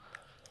then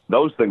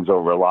those things are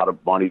over a lot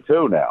of money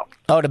too now.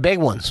 Oh, the big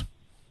ones.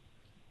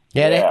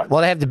 Yeah, Yeah.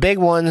 They have the big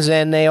ones,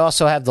 and they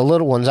also have the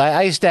little ones.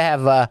 I used to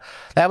have,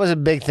 that was a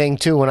big thing,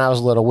 too, when I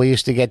was little. We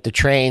used to get the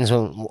trains,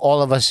 when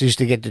all of us used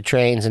to get the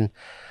trains, and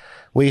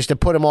we used to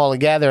put them all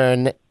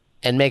together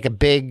and make a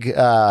big,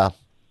 a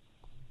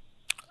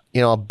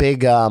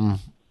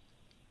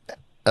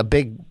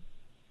big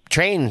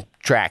train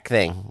track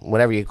thing,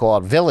 whatever you call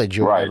it, village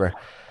or Right. whatever.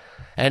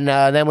 And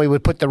then we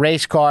would put the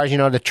race cars,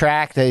 the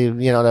track,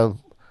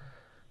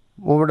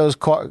 what were those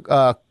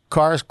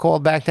cars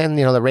called back then?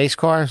 The race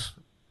cars?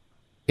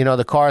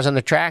 The cars on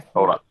the track?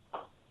 Hold on.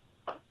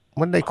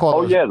 What did they call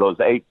Oh those? yeah, those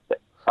eight.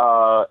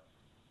 What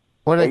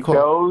do they Eight call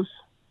goes.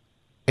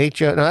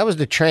 HO? No, that was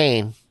the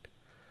train.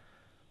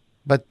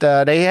 But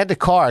they had the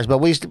cars. But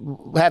we used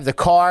to have the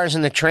cars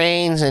and the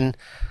trains, and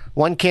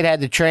one kid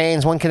had the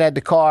trains, one kid had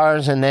the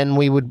cars, and then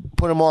we would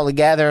put them all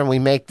together, and we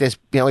make this.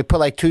 We put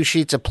like 2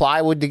 sheets of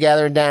plywood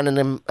together down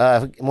in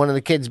one of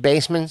the kids'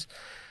 basements,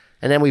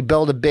 and then we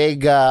build a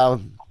big,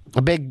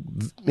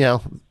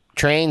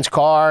 trains,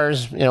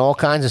 cars, all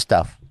kinds of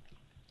stuff.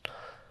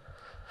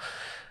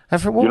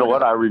 You know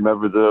what? I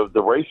remember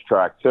the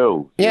racetrack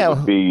too. Yeah. It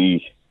would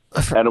be,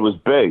 and it was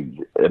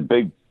big.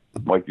 Big,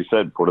 like you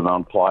said, put it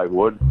on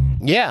plywood.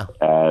 Yeah.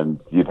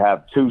 And you'd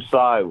have 2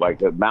 sides,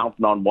 like a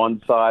mountain on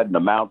one side and a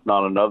mountain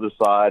on another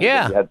side. Yeah.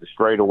 And then you had the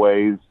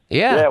straightaways.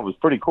 Yeah. Yeah, it was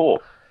pretty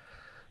cool.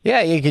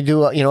 Yeah, you could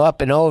do, up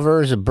and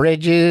overs,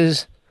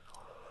 bridges.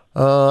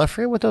 I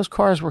forget what those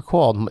cars were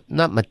called.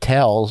 Not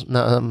Mattel's. No,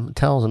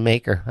 Mattel's a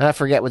maker. I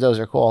forget what those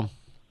are called.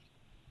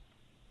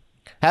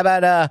 How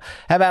about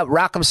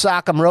Rock'em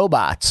Sock'em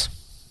Robots?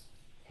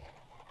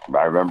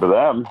 I remember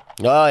them.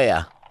 Oh,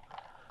 yeah.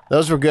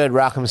 Those were good,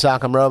 Rock'em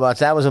Sock'em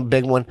Robots. That was a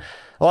big one.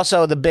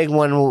 Also, the big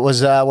one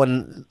was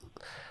when,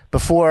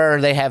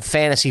 before they have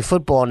fantasy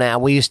football now,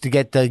 we used to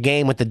get the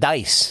game with the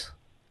dice.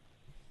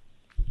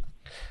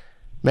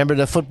 Remember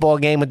the football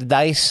game with the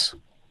dice?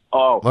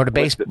 Oh, Or the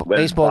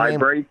baseball game?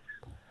 Vibrates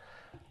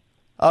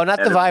Oh, not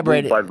the and it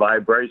vibrator. moved by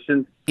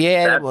vibration.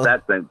 Yeah,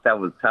 that thing. That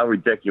was, how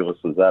ridiculous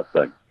was that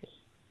thing?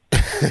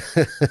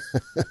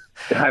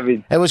 I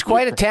mean, it was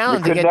quite a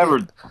talent you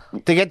to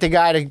could get the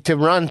guy to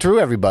run through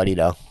everybody,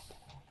 though.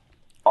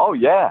 Oh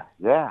yeah,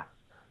 yeah.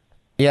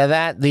 Yeah,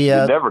 that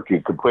You never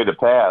could complete a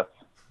pass.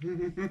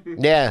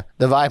 yeah,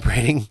 the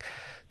vibrating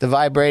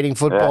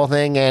football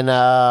thing, and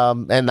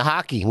the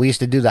hockey. We used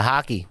to do the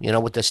hockey,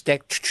 with the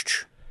stick.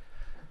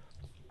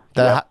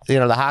 The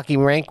hockey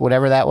rink,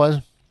 whatever that was.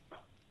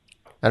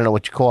 I don't know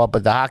what you call it,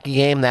 but the hockey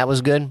game, that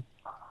was good.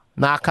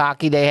 Knock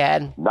hockey they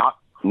had. Knock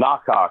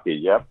hockey.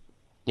 Yep.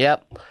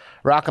 Yep.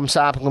 Rock'em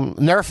Sock'em.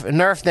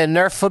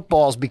 Nerf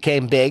footballs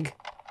became big.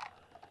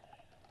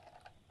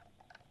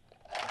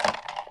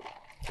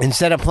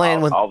 Instead of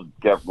playing with... I'll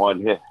get one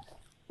here.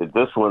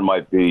 This one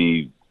might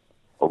be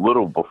a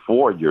little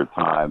before your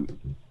time.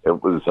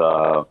 It was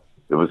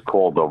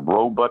called a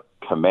Robot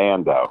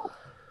Commando.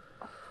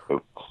 It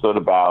stood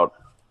about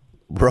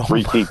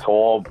 3 feet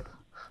tall.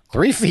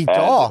 3 feet And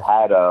tall. it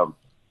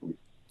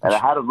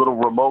had a little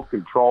remote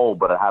control,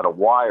 but it had a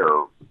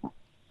wire,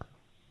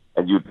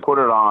 and you'd put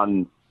it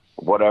on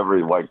whatever.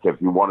 Like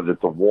if you wanted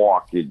it to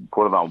walk, you'd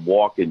put it on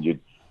walk, and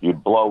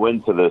you'd blow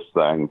into this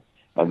thing,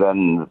 and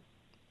then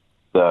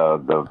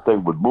the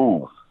thing would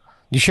move.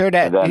 You sure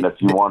that? And then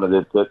if you wanted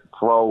it to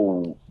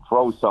throw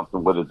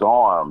something with its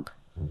arm,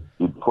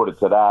 you'd put it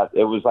to that.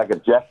 It was like a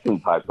Jetson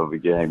type of a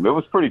game. It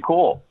was pretty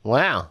cool.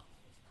 Wow.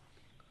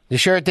 You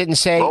sure it didn't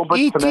say, Robot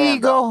E.T.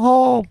 Commando. go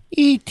home,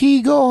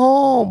 E.T. go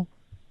home?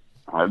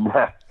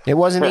 It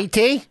wasn't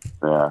E.T.?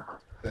 Yeah.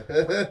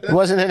 It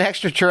wasn't an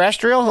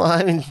extraterrestrial?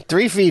 I mean,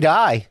 3 feet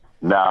high.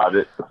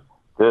 No,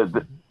 this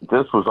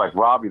was like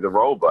Robbie the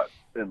Robot.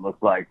 It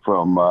looked like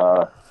from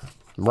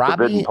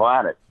Forbidden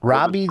Planet.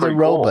 Robbie the Cool.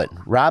 Robot.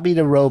 Robbie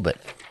the Robot.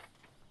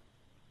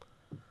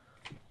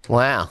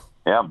 Wow.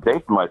 Yeah, I'm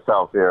dating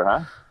myself here,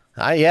 huh?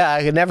 I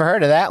had never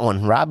heard of that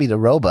one. Robbie the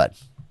Robot.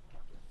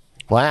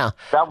 Wow.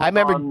 That was I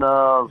remember. on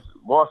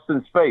Lost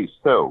in Space,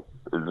 too.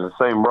 It was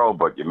the same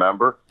robot, you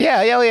remember? Yeah.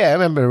 I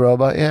remember the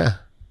robot. Yeah.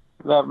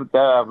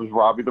 That was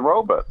Robbie the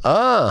Robot.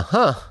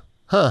 Huh.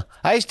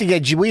 We used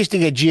to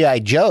get GI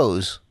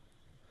Joes.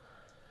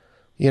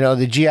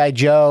 The GI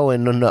Joe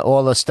and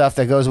all the stuff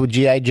that goes with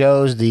GI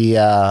Joes. The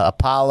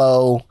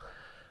Apollo,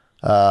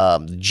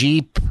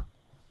 Jeep.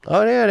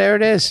 Oh yeah, there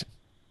it is.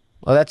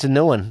 Oh, that's a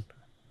new one.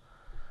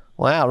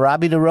 Wow,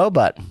 Robbie the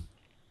Robot.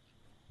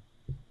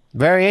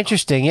 Very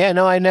interesting. Yeah,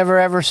 no, I never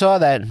ever saw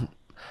that.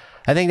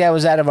 I think that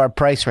was out of our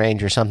price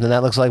range or something.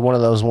 That looks like one of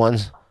those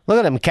ones. Look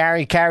at him,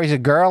 carries a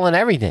girl and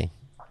everything.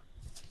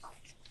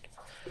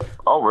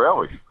 Oh,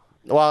 really?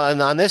 Well,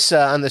 and on this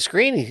on the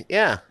screen,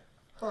 yeah.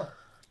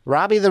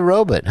 Robbie the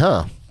Robot,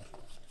 huh?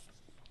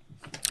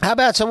 How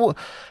about some?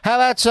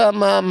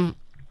 I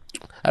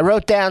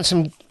wrote down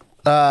some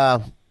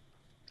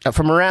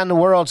from around the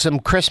world, some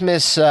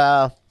Christmas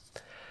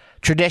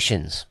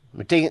traditions.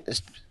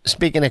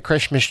 Speaking of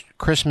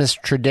Christmas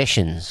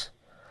traditions,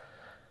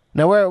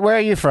 Now, where are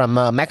you from?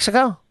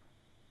 Mexico?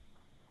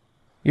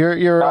 You're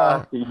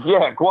Yeah,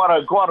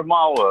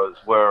 Guatemala is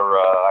where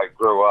I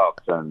grew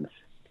up, and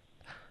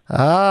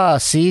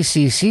sí,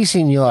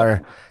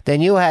 señor.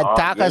 Then you had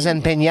tacos yeah.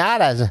 and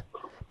piñatas,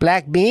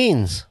 black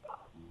beans.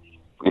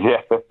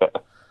 Yeah.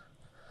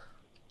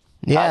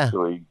 Yeah,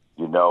 Actually,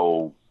 you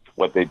know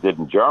what they did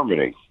in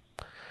Germany?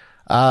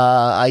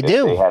 I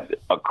do. They had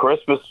a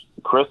Christmas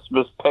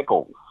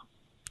pickle.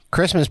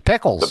 Christmas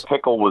pickles. The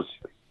pickle was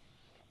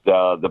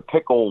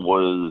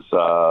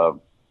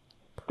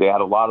they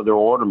had a lot of their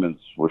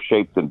ornaments were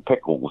shaped in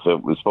pickles.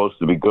 It was supposed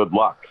to be good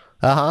luck.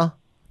 The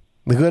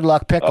good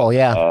luck pickle.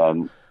 Yeah.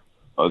 And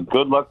a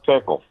good luck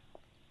pickle.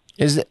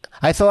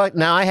 I thought,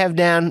 now I have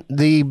down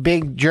the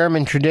big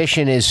German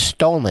tradition is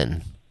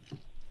Stollen,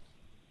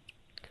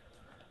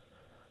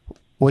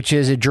 which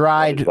is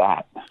What is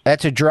that?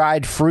 That's a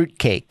dried fruit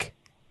cake.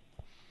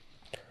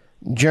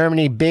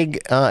 Germany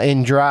big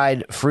in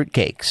dried fruit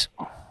cakes.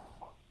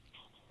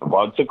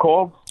 What's it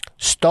called?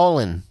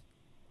 Stollen.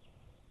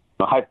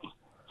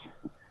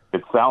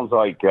 It sounds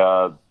like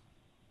a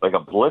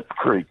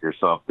blitzkrieg or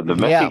something to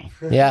me.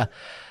 Yeah.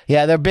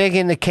 They're big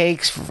into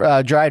cakes,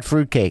 dried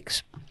fruit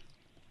cakes.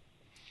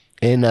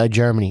 In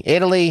Germany,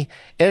 Italy.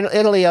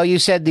 Oh, you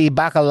said the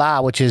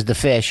bacala, which is the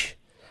fish.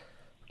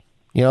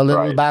 You know,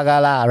 little Right.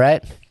 bacala,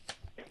 right?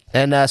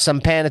 And some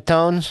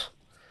panettones.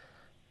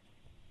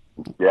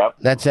 Yep.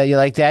 That's you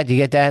like that? You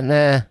get that?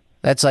 Nah,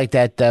 that's like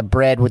that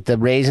bread with the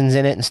raisins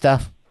in it and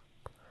stuff.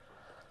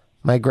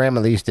 My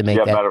grandmother used to make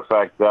that. Matter of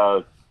fact,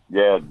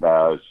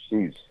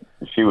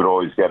 she would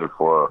always get it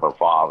for her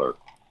father.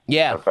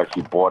 Yeah. Matter of fact,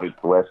 she bought it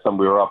the last time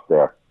we were up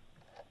there.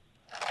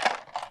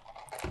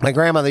 My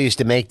grandmother used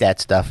to make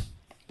that stuff.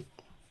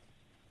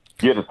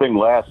 Yeah, the thing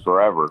lasts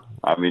forever.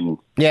 I mean,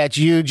 yeah, it's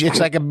huge. It's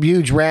like a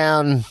huge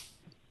round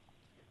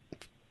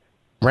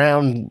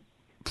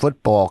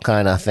football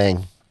kind of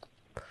thing.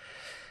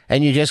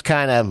 And you just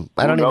kind of,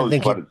 I don't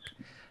think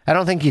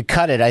you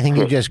cut it. I think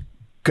you just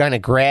kind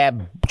of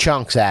grab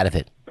chunks out of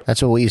it.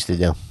 That's what we used to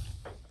do.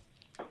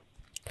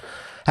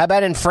 How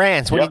about in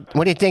France? What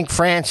do you think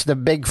France, the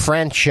big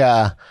French,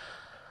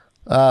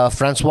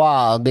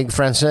 Francois, big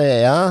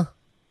Francais, huh?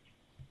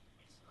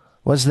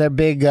 What's their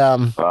big,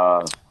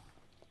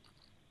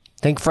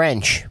 think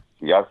French.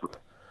 Yeah,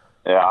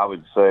 I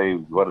would say,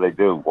 what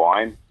do?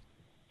 Wine?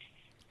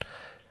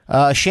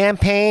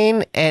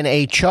 Champagne and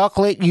a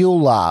chocolate Yule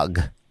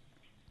log.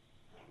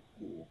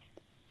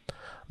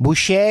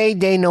 Boucher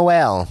de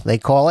Noël, they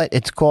call it.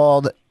 It's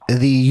called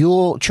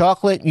the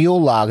chocolate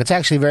Yule log. It's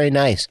actually very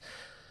nice.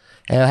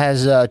 And it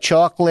has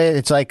chocolate.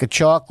 It's like a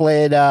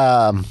chocolate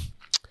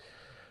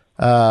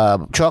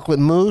chocolate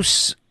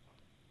mousse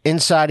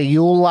inside a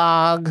Yule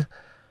log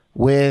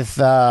with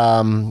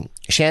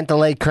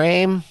Chantilly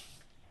cream,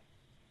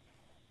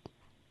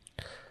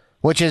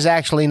 which is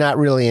actually not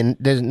really a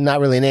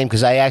name,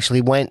 because I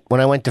actually when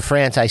I went to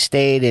France, I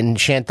stayed in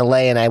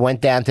Chantilly and I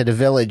went down to the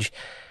village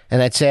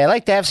and I'd say, I'd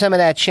like to have some of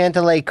that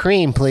Chantilly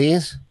cream,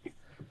 please.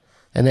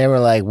 And they were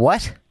like,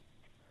 what?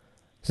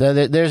 So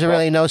there's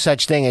really no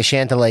such thing as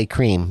Chantilly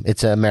cream.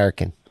 It's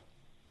American.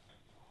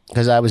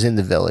 Because I was in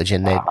the village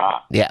and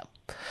yeah.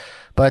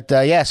 But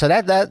so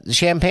that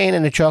champagne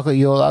and the chocolate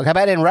Yule log. How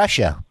about in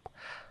Russia?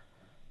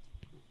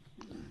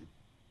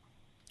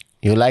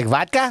 You like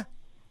vodka?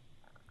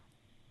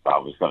 I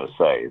was going to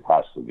say it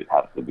has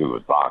to do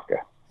with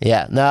vodka.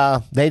 Yeah,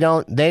 no, they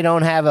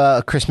don't have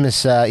a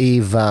Christmas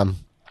Eve.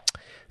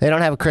 They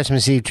don't have a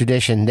Christmas Eve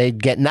tradition. They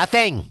get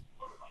nothing.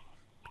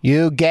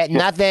 You get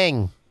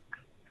nothing.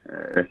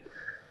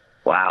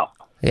 Wow.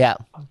 Yeah,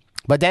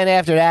 but then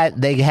after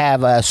that they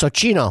have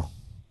socino,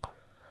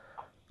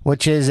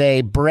 which is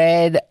a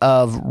bread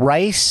of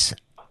rice,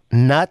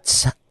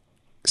 nuts,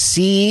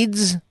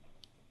 seeds,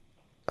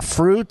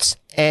 fruits,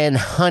 and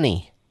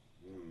honey.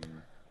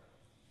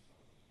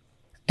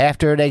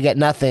 After they get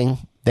nothing,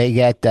 they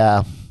get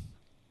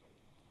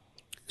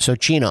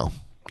socino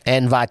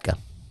and vodka.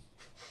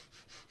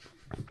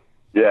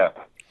 Yeah.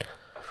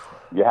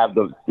 You have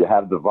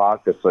the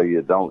vodka, so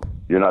you're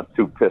not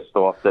too pissed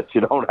off that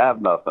you don't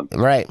have nothing.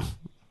 Right.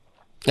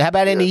 How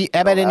about in the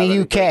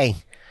UK?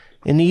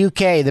 In the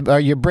UK, are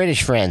your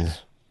British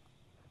friends?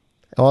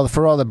 Well,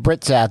 for all the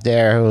Brits out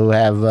there who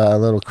have a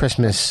little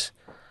Christmas.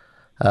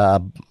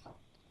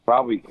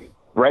 Probably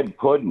bread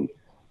pudding.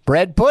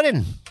 Bread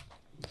pudding.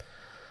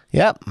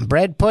 Yep,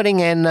 bread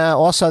pudding, and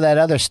also that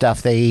other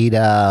stuff they eat,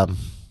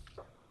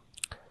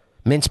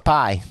 mince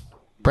pie.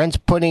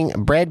 Bread pudding,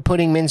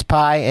 mince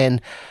pie, and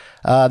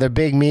their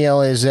big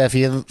meal is, if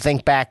you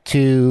think back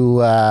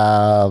to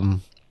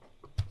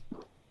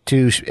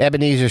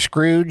Ebenezer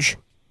Scrooge,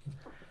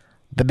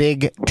 the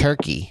big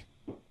turkey,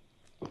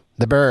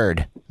 the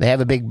bird. They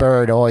have a big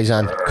bird always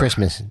on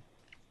Christmas.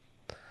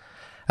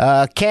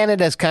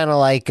 Canada's kind of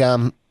like,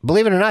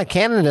 believe it or not,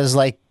 Canada's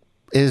like,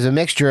 is a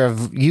mixture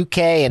of UK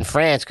and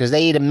France, because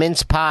they eat a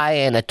mince pie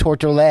and a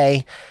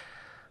tourtelet,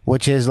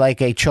 which is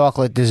like a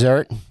chocolate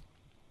dessert.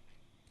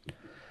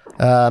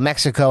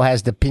 Mexico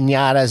has the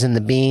piñatas and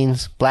the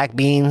beans, black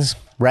beans,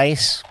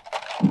 rice.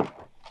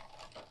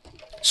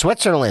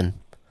 Switzerland.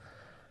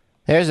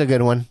 There's a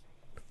good one.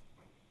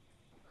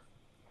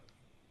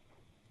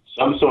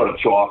 Some sort of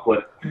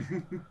chocolate.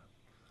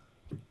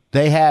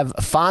 They have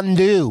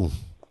fondue.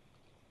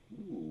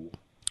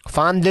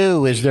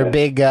 Fondue is their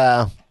big.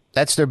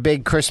 That's their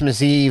big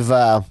Christmas Eve.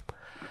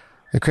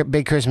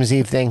 Big Christmas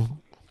Eve thing.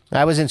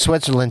 I was in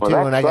Switzerland too,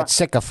 and I got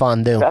sick of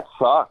fondue. That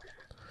sucks.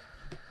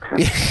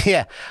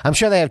 Yeah, I'm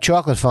sure they have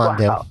chocolate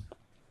fondue. Wow.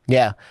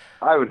 Yeah,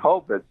 I would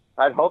hope it.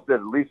 I'd hope that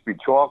at least be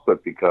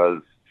chocolate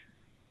because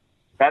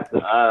that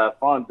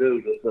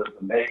fondue just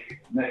doesn't make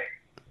it.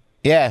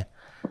 yeah.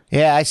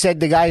 I said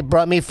the guy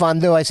brought me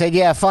fondue. I said,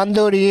 "Yeah,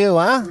 fondue to you,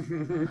 huh?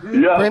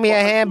 Yeah, Bring me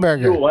a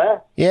hamburger." You, eh?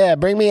 Yeah,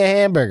 bring me a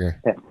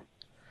hamburger.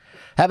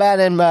 How about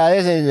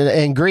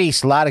in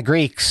Greece? A lot of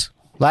Greeks.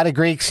 A lot of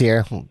Greeks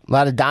here. A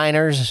lot of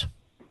diners.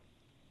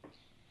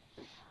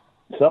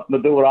 Something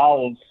to do with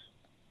olives.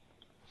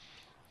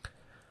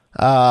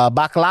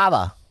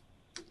 Baklava.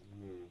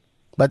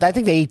 But I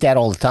think they eat that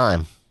all the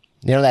time.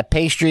 You know, that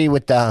pastry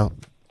with the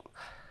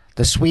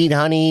sweet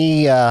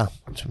honey.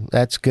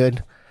 That's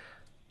good.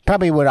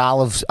 Probably with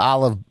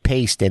olive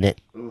paste in it.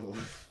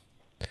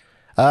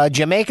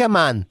 Jamaica,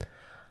 man.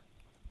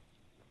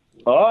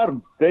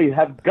 Or they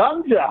have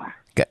ganja.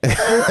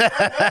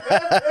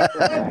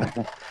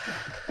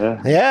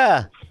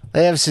 Yeah,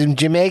 they have some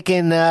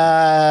Jamaican,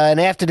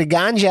 and after the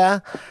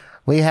ganja,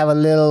 we have a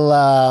little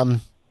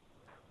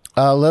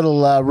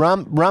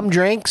rum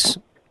drinks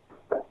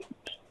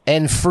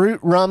and fruit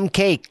rum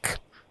cake.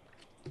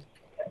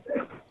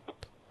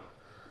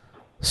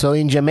 So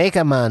in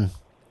Jamaica, man.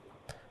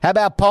 How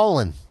about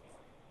Poland?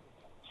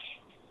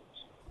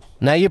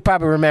 Now you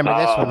probably remember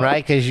this one,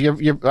 right? Because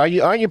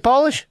aren't you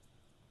Polish?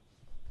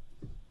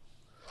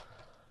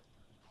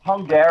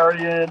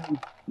 Hungarian.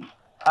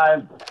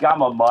 I'm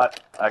a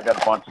mutt. I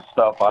got a bunch of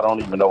stuff. I don't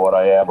even know what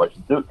I am. I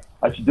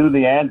should do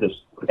the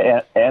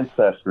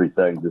ancestry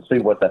thing to see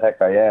what the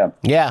heck I am.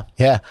 Yeah.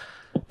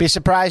 Be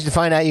surprised to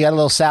find out you got a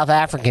little South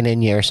African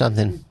in you or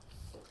something.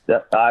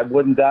 I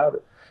wouldn't doubt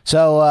it.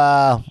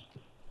 So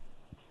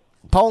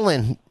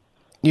Poland,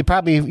 you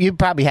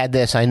probably had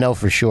this. I know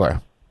for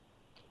sure.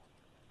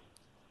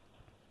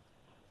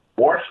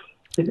 Borscht.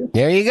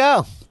 There you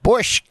go,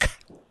 borscht,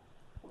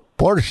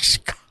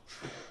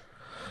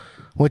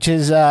 which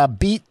is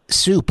beet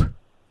soup.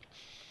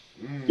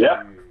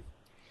 Yep.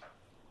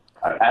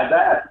 I've had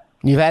that.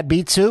 You've had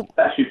beet soup? It's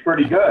actually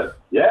pretty good.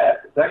 Yeah,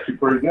 it's actually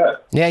pretty good.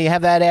 Yeah, you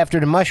have that after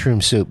the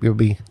mushroom soup. You'll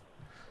be.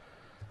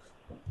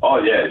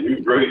 Oh yeah,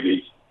 you bring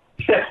beets.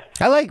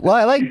 I like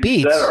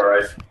beets. Is that all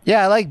right?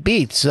 Yeah, I like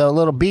beets. So a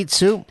little beet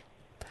soup.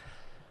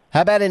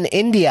 How about in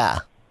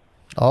India?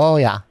 Oh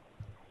yeah.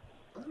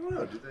 I don't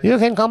know. Do they... You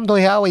can come to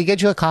here. We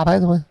get you a copy.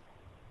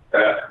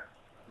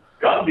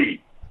 Gumby.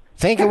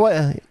 Think of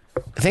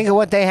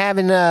what they have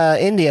in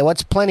India.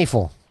 What's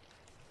plentiful?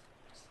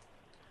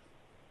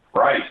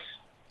 Rice.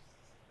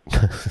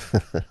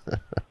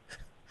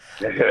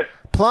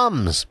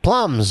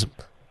 Plums.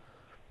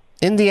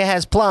 India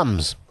has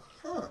plums.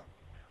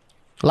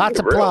 Lots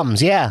of Really?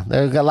 plums. Yeah,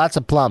 they've got lots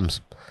of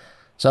plums.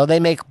 So they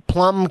make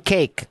plum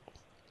cake.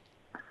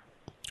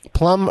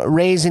 Plum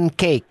raisin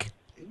cake.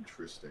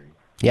 Interesting.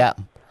 Yeah.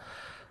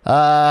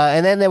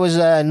 And then there was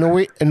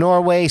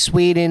Norway,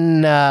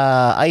 Sweden,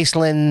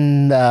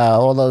 Iceland,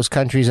 all those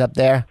countries up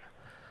there.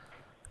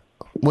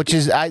 Which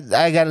is,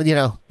 I got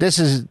to, this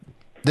is,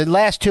 the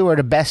last two are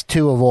the best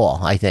two of all,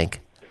 I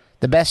think.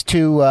 The best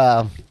two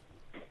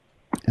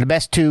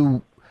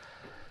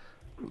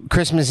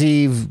Christmas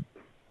Eve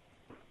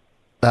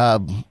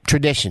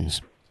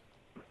traditions.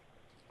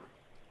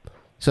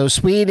 So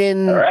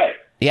Sweden, All right.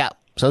 yeah.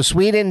 So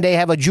Sweden, they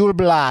have a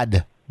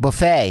julblad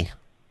buffet,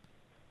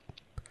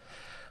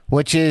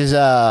 which is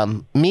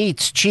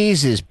meats,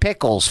 cheeses,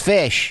 pickles,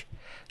 fish.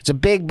 It's a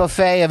big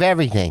buffet of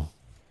everything.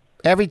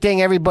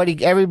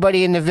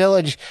 Everybody in the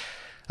village,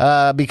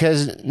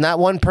 because not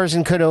one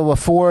person could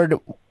afford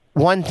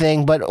one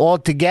thing, but all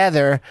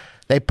together,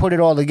 they put it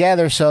all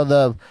together. So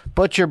the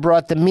butcher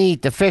brought the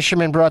meat, the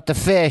fisherman brought the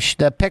fish,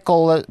 the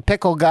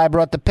pickle guy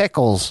brought the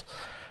pickles,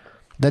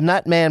 the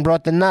nut man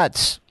brought the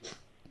nuts.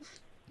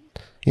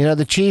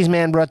 The cheese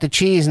man brought the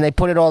cheese, and they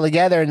put it all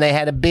together, and they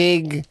had a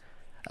big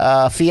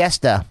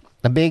fiesta,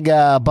 a big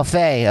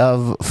buffet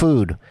of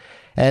food,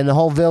 and the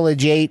whole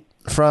village ate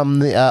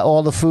from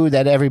all the food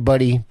that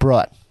everybody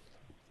brought.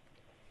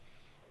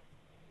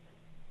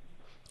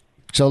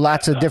 So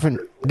lots of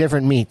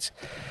different meats.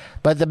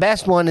 But the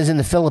best one is in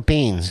the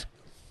Philippines.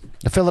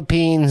 The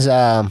Philippines,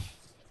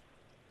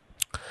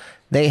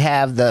 they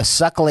have the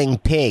suckling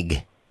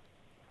pig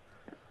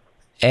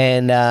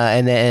and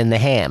the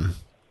ham.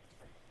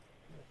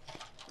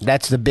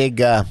 That's the big.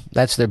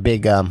 That's their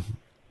big. The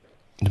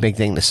big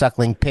thing. The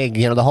suckling pig.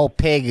 The whole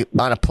pig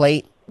on a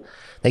plate.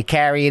 They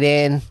carry it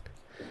in.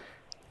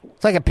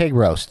 It's like a pig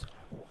roast.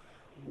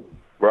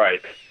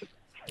 Right.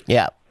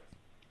 Yeah.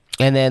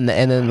 And then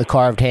the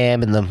carved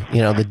ham and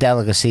the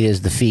delicacy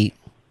is the feet.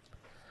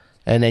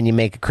 And then you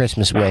make a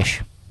Christmas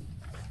wish.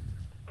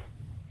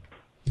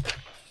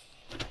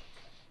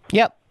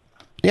 Yep.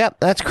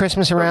 That's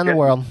Christmas around the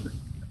world.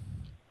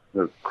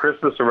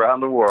 Christmas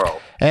around the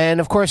world. And,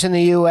 of course, in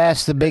the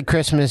U.S., the big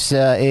Christmas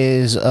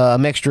is a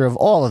mixture of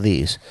all of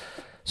these.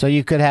 So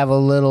you could have a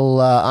little,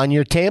 on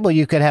your table,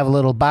 you could have a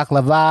little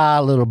baklava,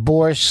 a little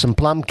borscht, some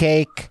plum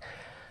cake,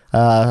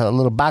 a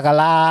little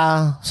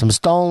bacala, some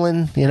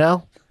stolen, you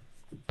know?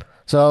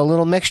 So a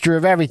little mixture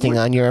of everything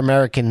on your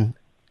American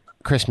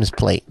Christmas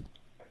plate.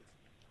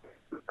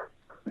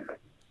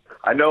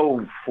 I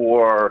know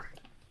for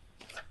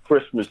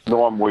Christmas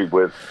normally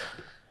with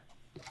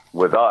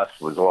us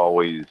was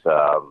always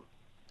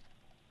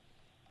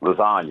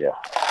lasagna.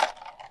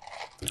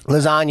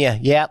 Lasagna,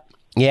 yep.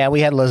 Yeah,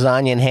 we had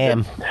lasagna and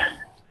ham.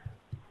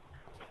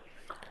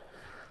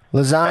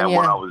 Lasagna. And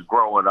when I was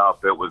growing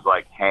up, it was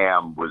like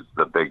ham was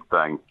the big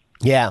thing.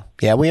 Yeah,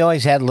 we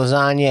always had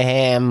lasagna,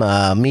 ham,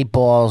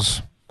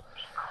 meatballs.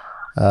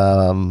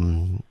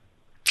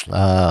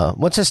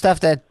 What's the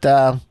stuff that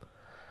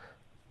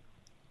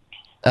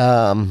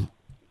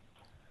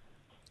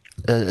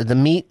the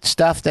meat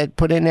stuff that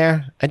put in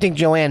there? I think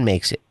Joanne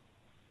makes it.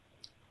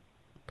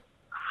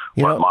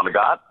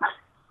 Monagot?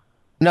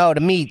 No,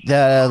 the meat.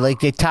 Like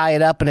they tie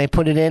it up and they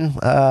put it in.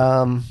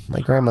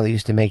 My grandmother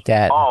used to make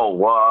that.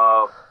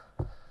 Oh,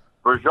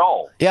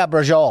 brajol. Yeah,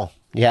 brajol.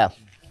 Yeah,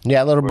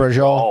 a little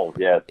brajol.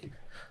 Yes.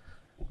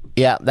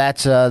 Yeah,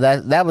 that's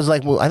that was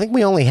like, I think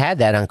we only had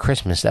that on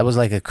Christmas. That was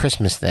like a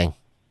Christmas thing.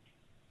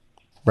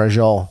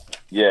 Brajol.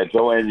 Yeah,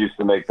 Joanne used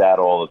to make that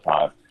all the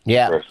time.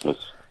 Yeah. Christmas.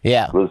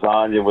 Yeah.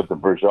 Lasagna with the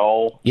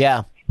brajol.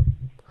 Yeah.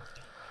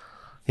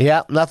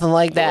 Yeah, nothing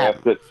like that.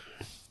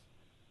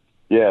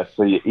 Yeah,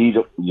 so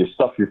you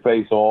stuff your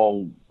face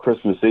all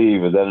Christmas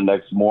Eve, and then the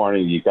next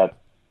morning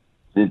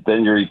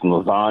then you're eating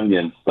lasagna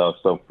and stuff.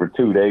 So for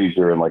 2 days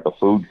you're in like a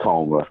food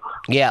coma.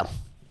 Yeah.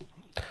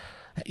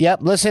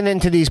 Yep, listening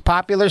to these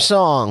popular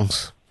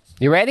songs.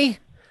 You ready?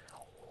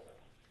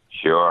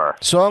 Sure.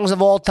 Songs of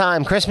all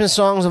time, Christmas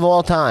songs of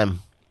all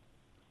time.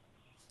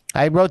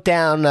 I wrote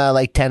down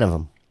like 10 of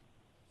them.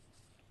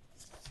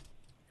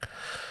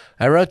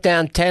 I wrote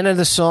down 10 of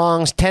the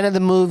songs, 10 of the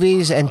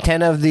movies, and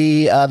 10 of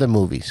the other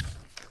movies.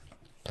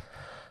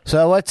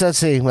 So let's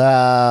see.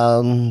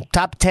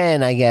 Top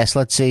 10, I guess.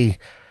 Let's see.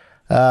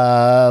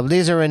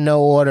 These are in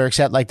no order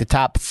except like the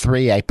top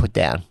 3 I put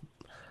down.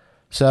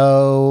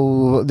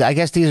 So I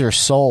guess these are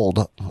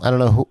sold. I don't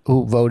know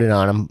who voted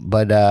on them,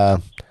 but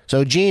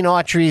so Gene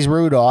Autry's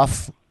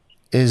Rudolph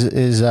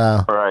is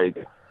right.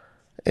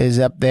 Is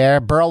up there.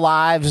 Burl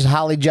Ives'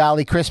 Holly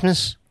Jolly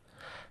Christmas.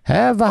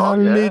 Have a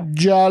holly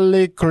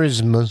jolly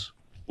Christmas.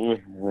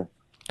 Mm-hmm.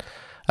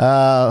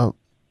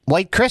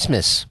 White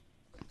Christmas,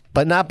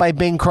 but not by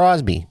Bing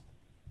Crosby.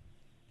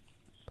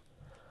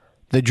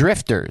 The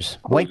Drifters.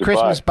 White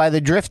Christmas by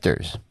the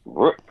Drifters.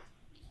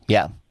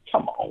 Yeah.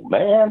 Come on,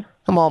 man.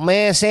 Come on,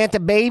 man. Santa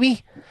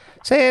Baby.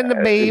 Santa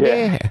Baby.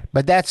 Yeah.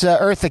 But that's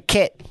Eartha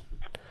Kitt.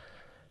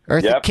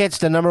 Eartha Kitt's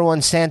the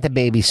 #1 Santa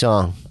Baby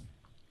song.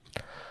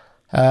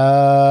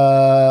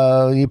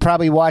 You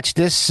probably watch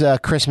this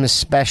Christmas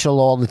special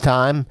all the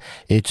time.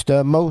 It's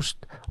the most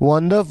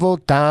wonderful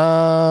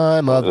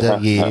time of the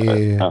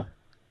year.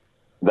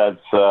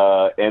 That's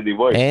Andy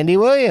Williams. Andy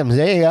Williams.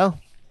 There you go.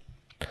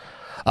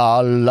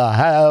 I'll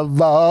have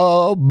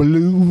a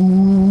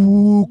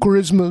blue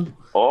Christmas.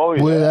 Oh,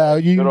 yeah.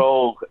 Without you. Good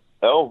old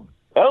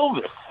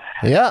Elvis.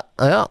 Yeah.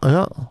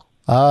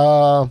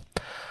 How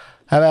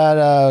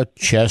about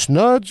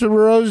chestnuts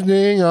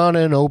roasting on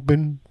an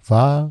open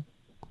fire?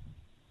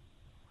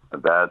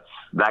 That's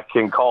Nat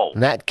King Cole.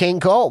 Nat King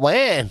Cole,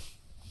 man.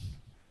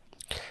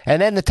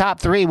 And then the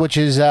top 3, which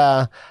is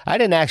I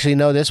didn't actually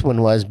know this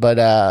one was, but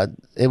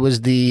it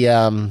was the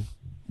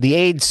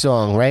AIDS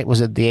song, right?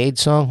 Was it the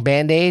AIDS song?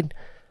 Band Aid?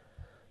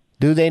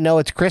 Do They Know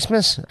It's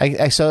Christmas?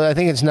 So I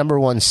think it's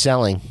 #1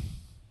 selling.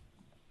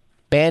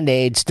 Band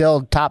Aid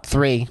still top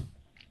 3.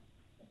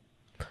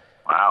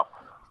 Wow.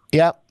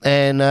 Yep,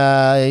 and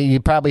you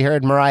probably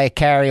heard Mariah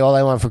Carey, All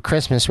I Want for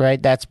Christmas,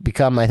 right? That's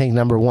become, I think,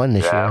 #1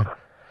 this year.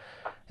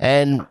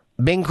 And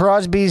Bing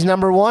Crosby's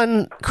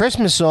 #1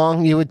 Christmas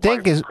song, you would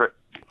think is...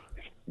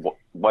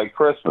 White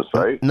Christmas,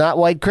 right? Not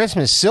White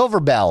Christmas, Silver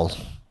Bells.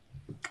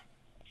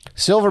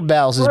 Silver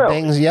Bells is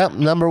Really? Bing's,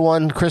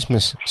 #1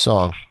 Christmas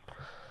song.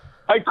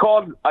 I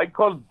called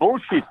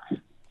bullshit.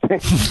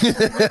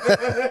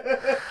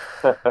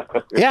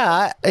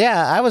 Yeah,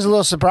 I was a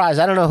little surprised.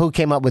 I don't know who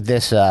came up with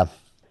this. I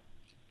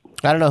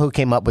don't know who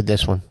came up with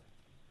this one,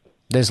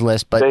 this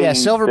list. But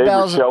Silver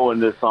Bells. They were showing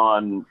this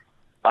on.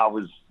 I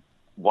was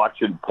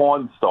watching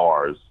Pawn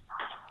Stars.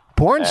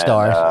 Porn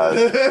stars.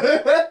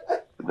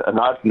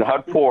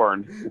 Not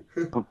porn,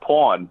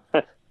 Pawn.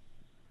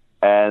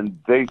 And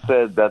they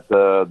said that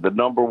the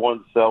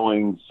 #1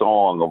 selling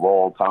song of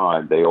all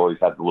time, they always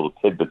had the little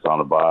tidbits on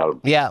the bottom.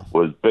 Yeah.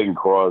 Was Bing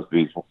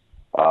Crosby's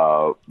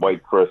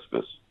White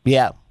Christmas.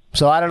 Yeah.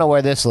 So I don't know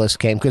where this list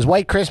came, because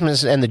White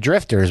Christmas and the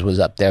Drifters was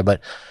up there, but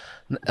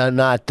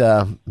not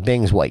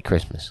Bing's White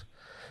Christmas.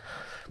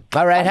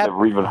 All right. I've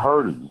never even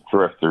heard of the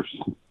Drifters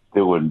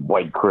doing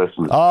White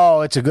Christmas.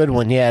 Oh, it's a good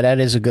one. Yeah, that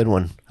is a good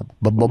one.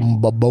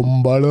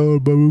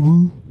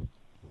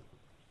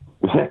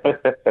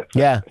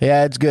 Yeah,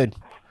 it's good.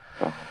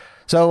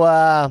 So,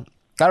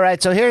 all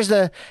right. So here's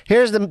the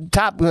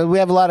top. We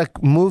have a lot of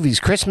movies,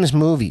 Christmas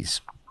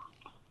movies.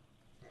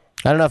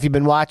 I don't know if you've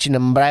been watching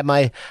them, but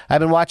I've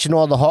been watching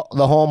all the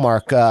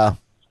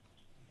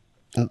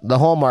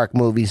Hallmark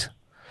movies.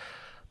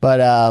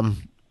 But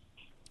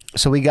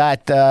so we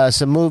got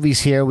some movies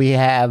here. We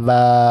have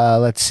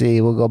let's see.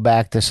 We'll go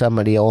back to some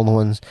of the old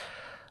ones.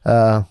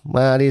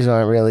 Well, these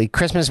aren't really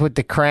Christmas with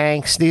the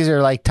Cranks. These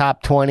are like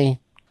top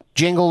 20.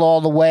 Jingle All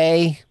the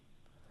Way.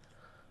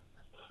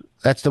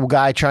 That's the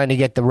guy trying to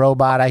get the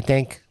robot, I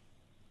think.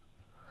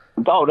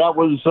 Oh, that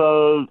was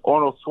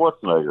Arnold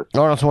Schwarzenegger.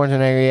 Arnold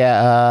Schwarzenegger,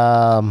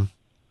 yeah.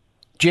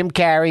 Jim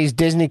Carrey's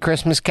Disney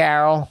Christmas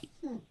Carol.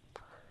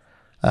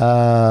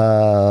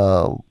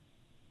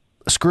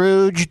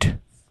 Scrooged.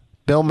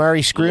 Bill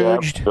Murray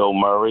Scrooged. Yeah, Bill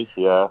Murray,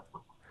 yeah.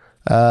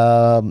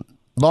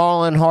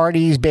 Laurel and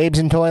Hardy's Babes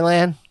in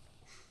Toyland.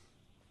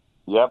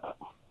 Yep.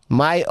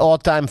 My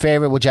all-time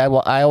favorite, which I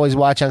always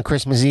watch on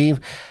Christmas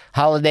Eve,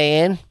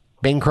 Holiday Inn,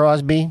 Bing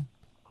Crosby.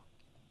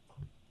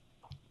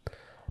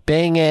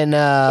 Bing and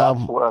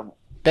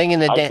Bing and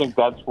the. I think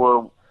that's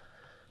where.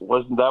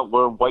 Wasn't that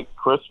where White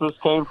Christmas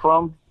came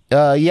from?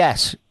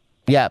 Yes.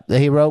 Yeah,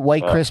 he wrote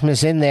White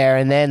Christmas in there,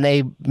 and then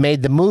they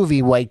made the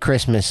movie White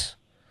Christmas.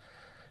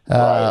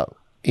 Right.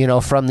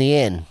 From the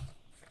Inn.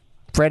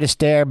 Fred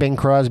Astaire, Bing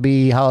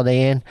Crosby,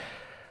 Holiday Inn.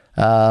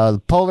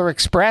 Polar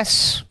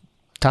Express,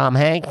 Tom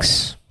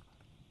Hanks.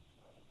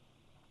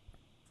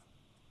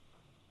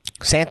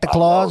 Santa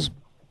Claus.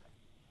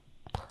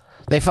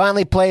 They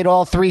finally played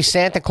all three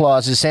Santa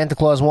Clauses, Santa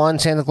Claus 1,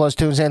 Santa Claus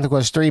 2, and Santa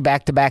Claus 3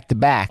 back to back to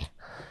back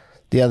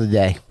the other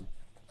day.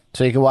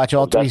 So you can watch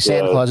all three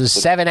Santa Clauses.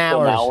 7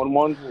 hours. Tim Allen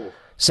one?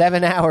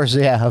 7 hours,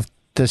 yeah, of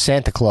the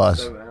Santa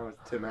Claus. 7 hours,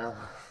 Tim Allen.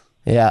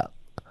 Yeah.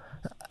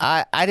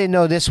 I didn't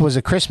know this was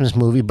a Christmas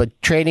movie,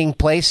 but Trading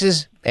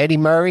Places, Eddie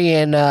Murray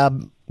and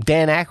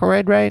Dan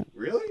Aykroyd, right?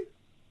 Really?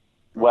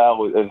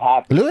 Well, it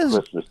happened at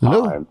Christmas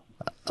time.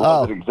 It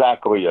wasn't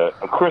exactly a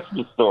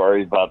Christmas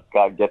story about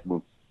God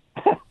getting...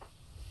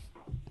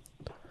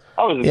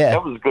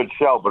 That was a good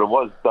show, but it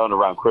was done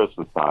around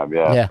Christmas time,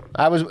 yeah. Yeah.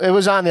 It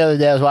was on the other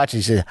day. I was watching.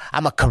 He said,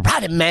 I'm a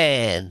karate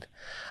man.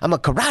 I'm a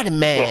karate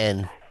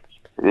man.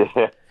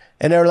 Yeah.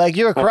 And they were like,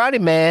 you're a karate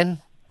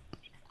man?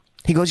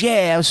 He goes,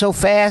 yeah, I was so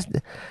fast.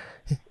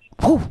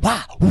 Woo,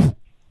 wow, woo.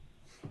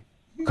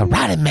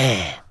 Karate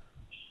man.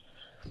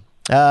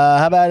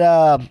 How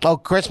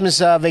about Christmas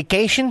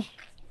Vacation?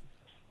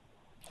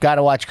 Got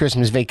to watch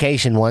Christmas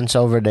Vacation once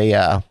over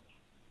the...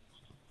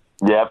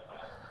 Yep.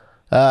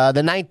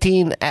 The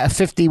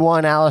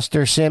 1951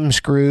 Alistair Sim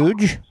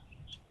Scrooge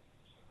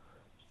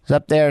is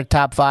up there,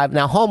 top 5.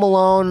 Now, Home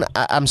Alone,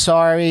 I'm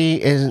sorry,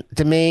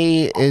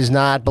 does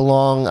not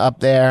belong up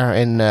there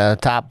in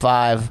top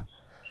 5,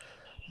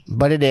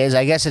 but it is.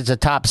 I guess it's a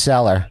top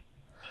seller.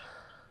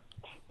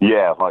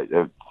 Yeah, like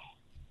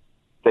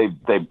they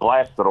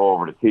blasted all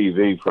over the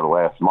TV for the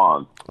last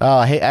month. Oh,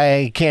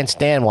 I can't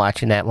stand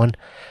watching that one.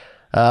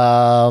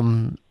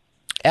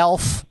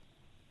 Elf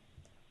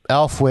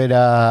with you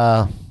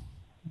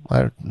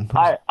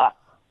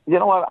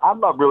know what? I'm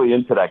not really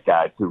into that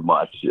guy too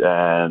much,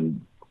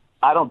 and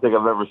I don't think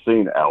I've ever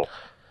seen Elf.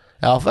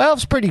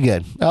 Elf's pretty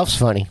good. Elf's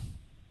funny.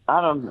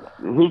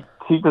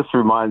 He just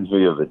reminds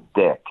me of a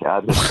dick.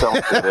 I just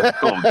don't get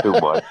into him too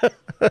much.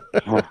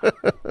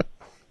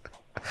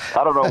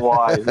 I don't know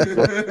why. He just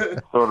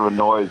sort of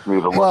annoys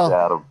me to look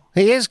at him.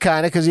 He is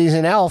kind of, because he's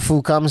an elf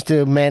who comes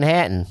to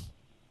Manhattan.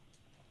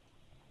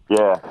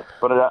 Yeah,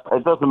 but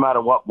it doesn't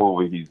matter what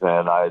movie he's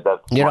in.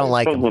 You don't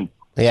like him.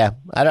 Yeah,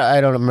 I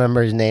don't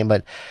remember his name,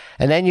 and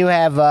then you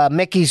have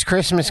Mickey's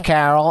Christmas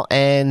Carol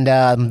and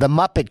the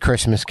Muppet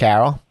Christmas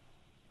Carol.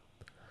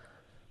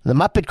 The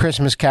Muppet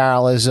Christmas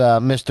Carol is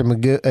Mr.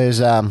 Magoo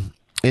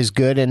is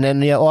good, and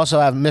then you also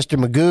have Mr.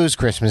 Magoo's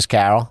Christmas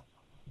Carol.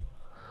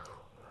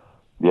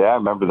 Yeah, I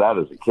remember that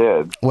as a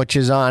kid. Which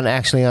is on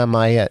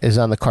my is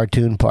on the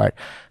cartoon part,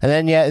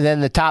 and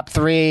then the top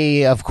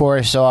 3, of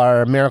course,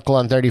 are Miracle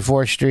on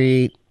 34th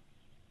Street.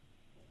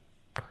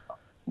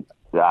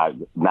 Now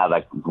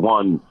that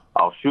one,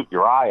 I'll shoot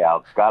your eye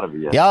out. It's got to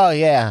be it. Oh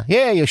yeah,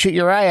 you'll shoot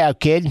your eye out,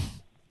 kid.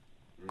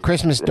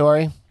 Christmas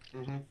Story.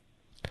 Mm-hmm.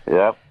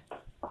 Yep.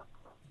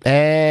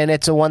 And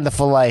It's a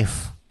Wonderful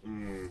Life.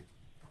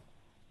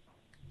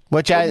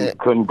 Which I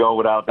couldn't go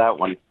without that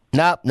one.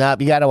 Nope.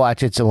 You got to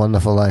watch It's a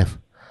Wonderful Life.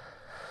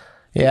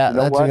 Yeah,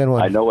 that's a good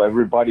one. I know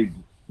everybody.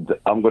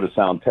 I'm going to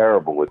sound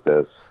terrible with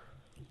this.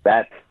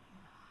 That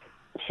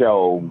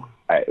show,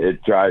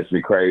 it drives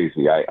me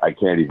crazy. I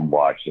can't even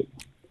watch it.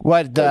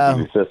 What?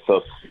 It's just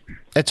so.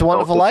 It's a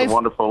Wonderful Life. It's a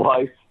Wonderful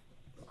Life.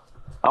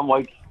 I'm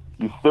like,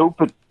 you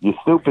stupid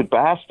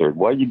bastard!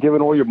 Why are you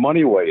giving all your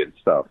money away and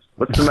stuff?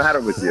 What's the matter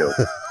with you?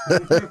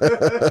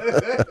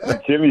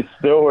 Jimmy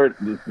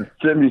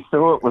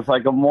Stewart was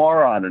like a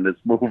moron in this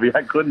movie.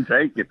 I couldn't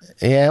take it.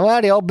 Yeah,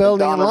 well, the old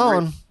building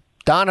alone.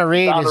 Donna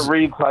Reed's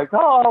like,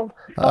 don't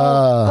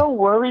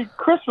worry,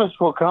 Christmas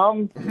will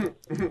come.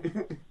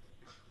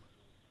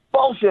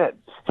 Bullshit.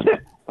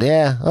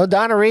 Yeah. Oh,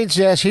 Donna Reed's.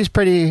 Yeah, she's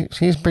pretty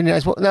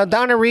nice. Well, now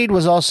Donna Reed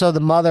was also the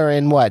mother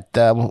in what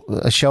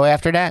a show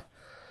after that.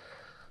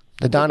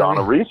 The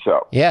Donna Reed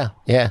show. Yeah.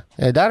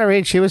 Donna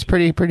Reed. She was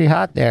pretty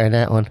hot there in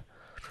that one.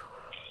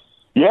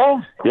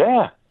 Yeah.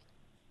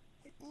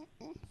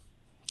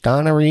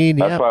 Donna Reed.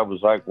 That's why I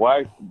was like,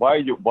 why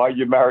are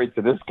you married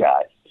to this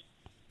guy?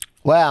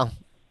 Well,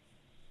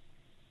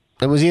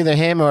 it was either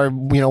him or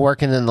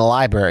working in the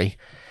library.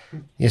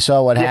 You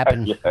saw what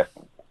happened. Yeah.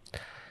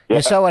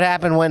 You saw what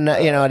happened when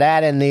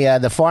that and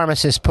the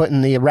pharmacist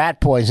putting the rat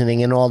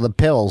poisoning in all the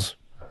pills.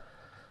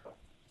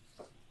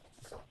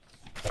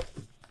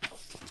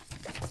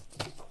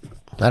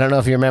 I don't know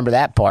if you remember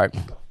that part.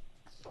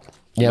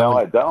 No,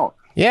 I don't.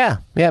 Yeah,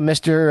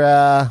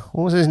 Mr.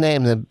 What was his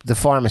name? The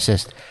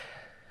pharmacist.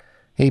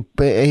 He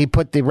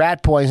put the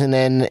rat poison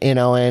in,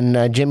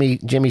 and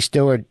Jimmy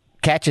Stewart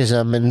catches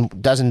him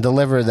and doesn't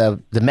deliver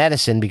the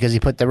medicine because he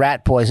put the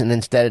rat poison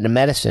instead of the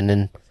medicine,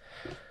 and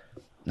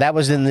that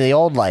was in the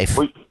old life.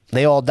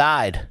 They all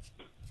died,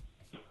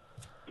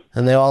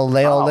 and they all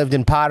lived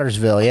in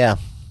Pottersville. Yeah.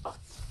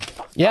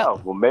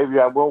 Oh, well, maybe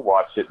I will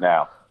watch it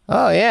now.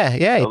 Oh yeah.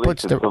 He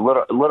puts it's a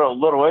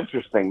little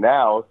interesting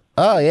now.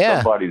 Oh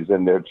yeah. Somebody's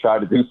in there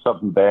trying to do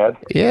something bad.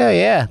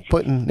 Yeah.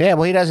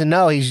 Well, he doesn't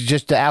know. He's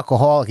just an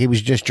alcoholic. He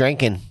was just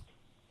drinking,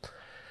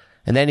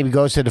 and then he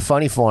goes to the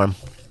funny farm.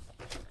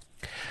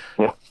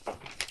 Yeah.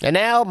 And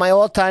now my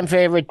all-time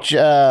favorite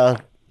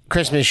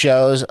Christmas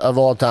shows of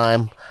all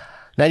time.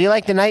 Now, do you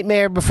like The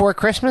Nightmare Before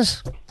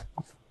Christmas?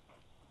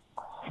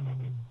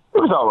 It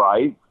was all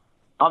right.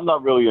 I'm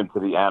not really into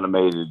the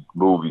animated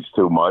movies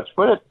too much,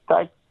 but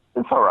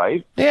it's all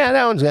right. Yeah,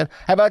 that one's good.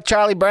 How about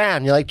Charlie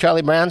Brown? You like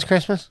Charlie Brown's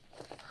Christmas?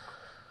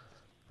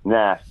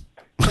 Nah.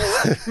 The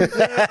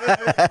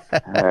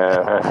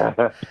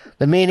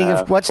meaning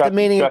of what's the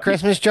meaning of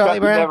Christmas, Charlie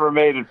Brown? Never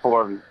made it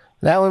for me.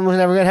 That one was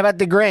never good. How about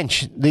The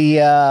Grinch?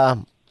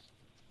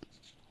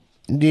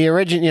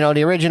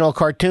 The original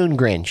cartoon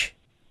Grinch,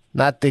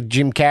 not the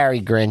Jim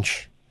Carrey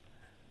Grinch.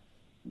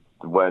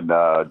 When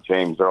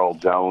James Earl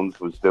Jones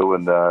was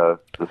doing the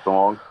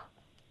song.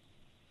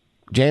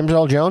 James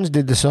Earl Jones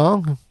did the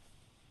song?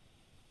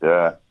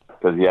 Yeah,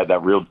 because he had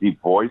that real deep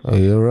voice. Oh,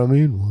 you're a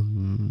mean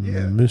one,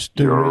 yeah.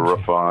 Mr. You're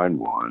Grinch. a fine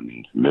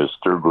one,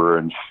 Mr.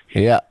 Grinch.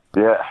 Yeah.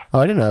 Yeah. Oh,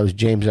 I didn't know it was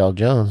James Earl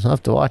Jones. I'll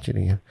have to watch it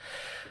again.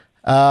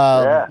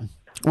 Yeah.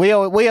 We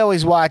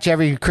always watch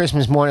every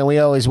Christmas morning. We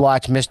always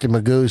watch Mr.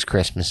 Magoo's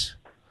Christmas.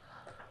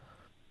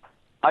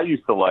 I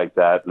used to like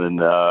that, and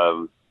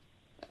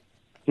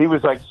he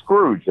was like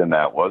Scrooge in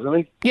that, wasn't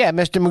he? Yeah,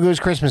 Mr. Magoo's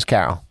Christmas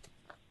Carol.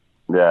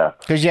 Yeah.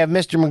 Because you have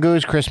Mr.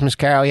 Magoo's Christmas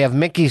Carol, you have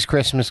Mickey's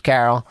Christmas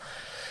Carol,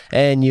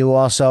 and you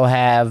also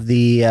have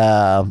the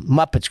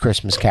Muppets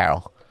Christmas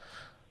Carol.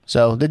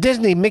 So the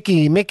Disney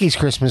Mickey's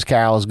Christmas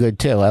Carol is good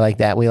too. I like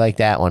that. We like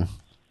that one.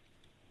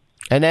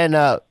 And then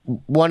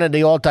one of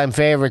the all-time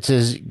favorites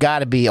has got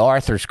to be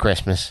Arthur's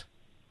Christmas.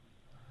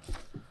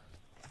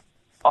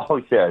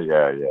 Oh,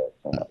 yeah.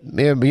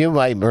 You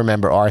might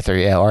remember Arthur.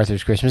 Yeah,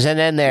 Arthur's Christmas. And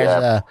then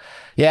there's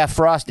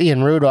Frosty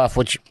and Rudolph,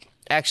 which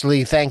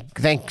actually,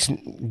 thanks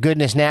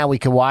goodness now we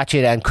can watch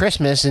it on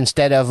Christmas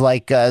instead of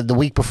like the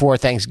week before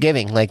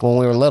Thanksgiving, like when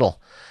we were little.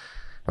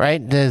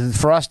 Right? The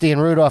Frosty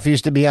and Rudolph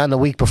used to be on the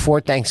week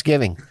before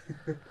Thanksgiving.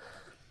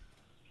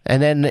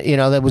 And then,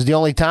 that was the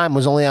only time. It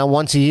was only on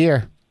once a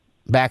year.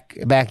 Back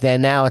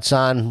then. Now it's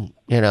on,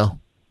 10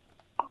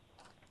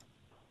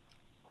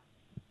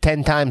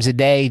 times a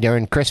day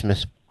during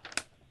Christmas.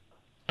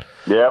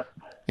 Yep.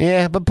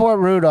 Yeah, but poor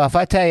Rudolph.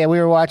 I tell you, we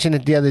were watching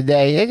it the other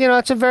day. And,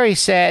 it's a very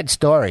sad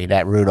story,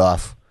 that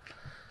Rudolph.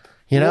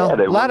 Yeah,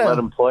 they wouldn't let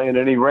him play in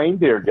any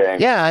reindeer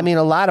games. Yeah, I mean,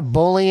 a lot of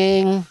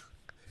bullying.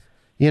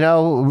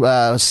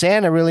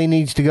 Santa really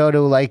needs to go to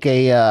like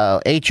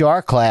a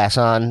HR class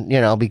on,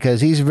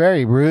 because he's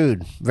very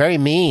rude, very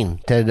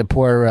mean to the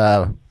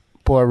poor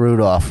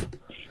Rudolph.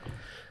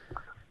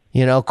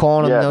 Calling him those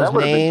names. Yeah, that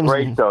would have been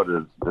great, though,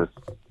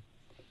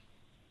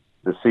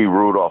 to see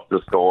Rudolph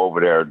just go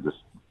over there and just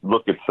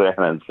look at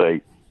Santa and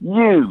say,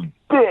 "You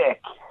dick!"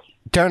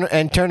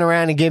 Turn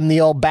around and give him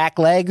the old back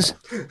legs.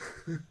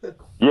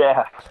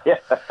 Yeah.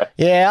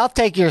 Yeah, I'll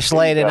take your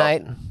sleigh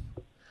tonight,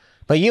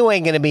 but you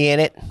ain't gonna be in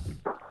it.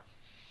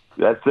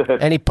 That's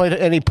it. And he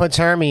puts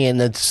Hermie in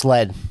the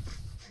sled.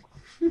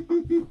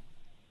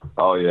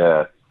 Oh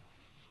yeah,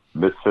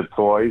 Misfit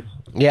Toys.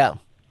 Yeah.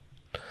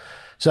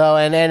 So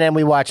and then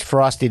we watched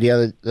Frosty the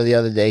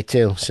other day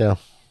too. So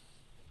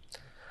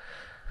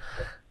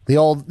the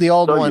old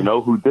so one. You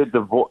know who did the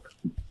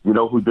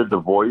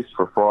voice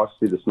for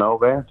Frosty the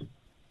Snowman?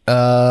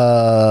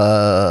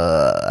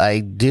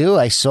 I do.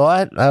 I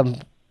saw it. I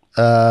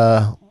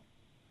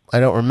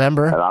don't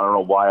remember. And I don't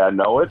know why I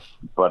know it,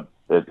 but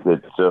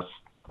it's just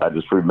I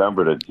just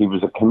remembered it. He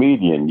was a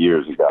comedian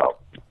years ago.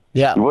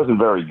 Yeah. He wasn't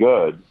very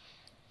good.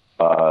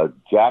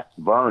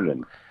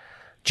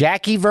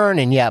 Jackie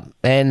Vernon, yep.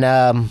 And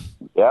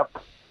yep.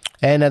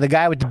 And the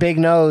guy with the big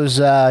nose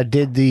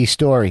did the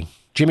story.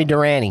 Jimmy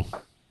Durante.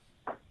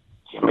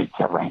 Jimmy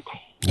Durante.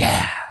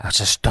 Yeah, it's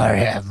a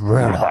story of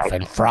Rudolph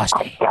and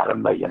Frosty. I got a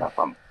million of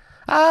them.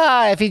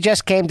 If he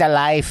just came to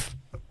life.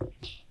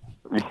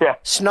 Yeah.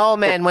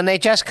 Snowmen, when they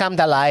just come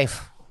to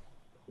life.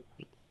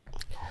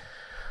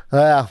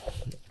 Well,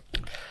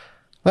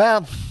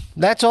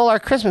 that's all our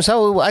Christmas.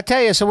 So I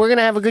tell you, so we're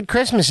gonna have a good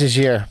Christmas this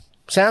year.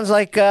 Sounds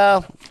like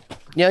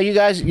you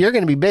guys, you're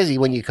gonna be busy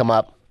when you come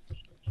up.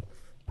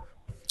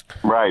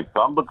 Right.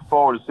 So I'm looking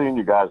forward to seeing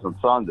you guys on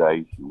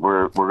Sunday.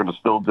 We're gonna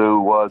still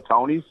do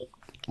Tony's.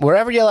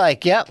 Wherever you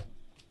like. Yep.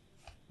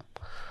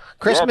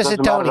 Christmas yeah,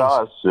 at Tony's.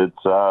 Matter to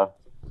us.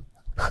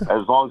 It's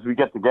as long as we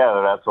get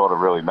together, that's all that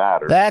really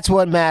matters. That's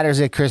what matters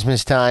at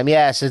Christmas time.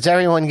 Yes, it's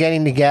everyone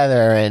getting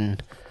together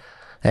and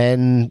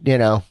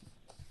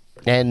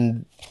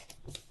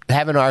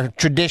having our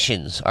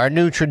traditions, our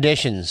new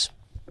traditions.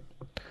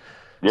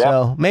 Yeah.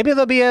 So maybe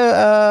there'll be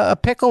a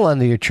pickle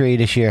under your tree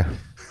this year.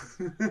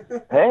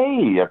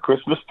 Hey, a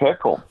Christmas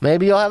pickle.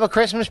 Maybe you'll have a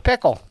Christmas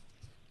pickle.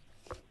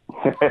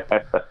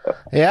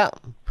 Yeah.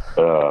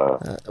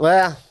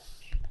 Well,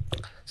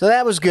 so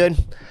that was good.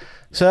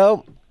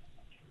 So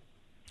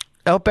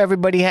I hope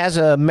everybody has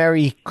a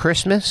Merry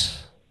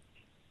Christmas.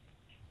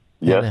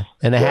 Yes.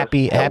 And a yes.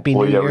 happy New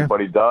Hopefully Year.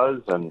 Everybody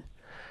does, and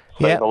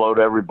say hello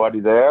to everybody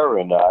there.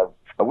 And I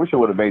wish I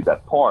would have made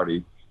that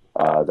party.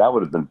 That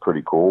would have been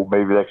pretty cool.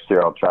 Maybe next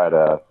year I'll try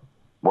to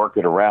work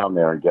it around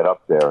there and get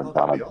up there. Oh,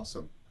 that'd be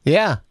awesome.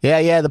 Yeah.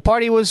 The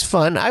party was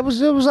fun. I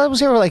was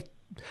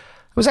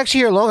actually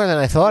here longer than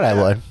I thought I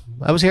would.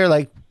 I was here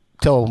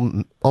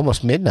till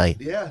almost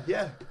midnight. Yeah.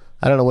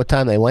 I don't know what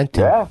time they went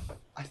to. Yeah.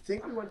 I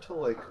think we went till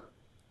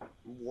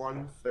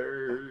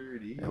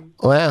 1:30.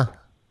 Wow.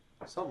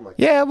 Something like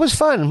Yeah, it was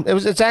fun.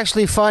 It's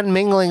actually fun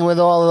mingling with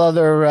all the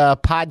other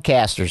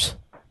podcasters.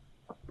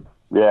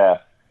 Yeah.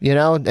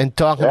 And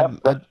talking. Yeah,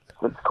 that's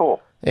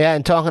cool. Yeah,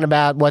 and talking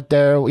about what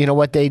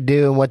what they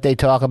do and what they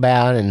talk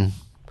about, and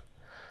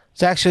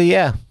it's actually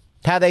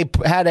how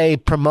they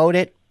promote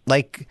it,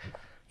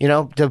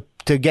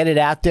 to get it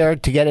out there,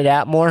 to get it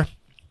out more.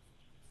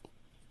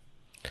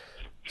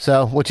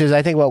 So, which is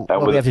I think what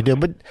we have to do,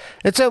 but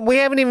we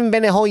haven't even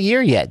been a whole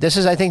year yet. This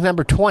is I think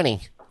number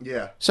 20.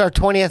 Yeah. It's our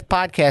 20th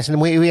podcast,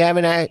 and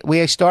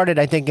we started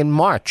I think in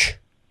March.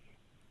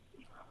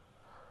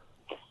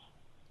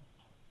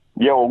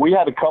 Yeah, well, we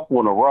had a couple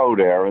in a row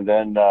there, and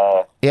then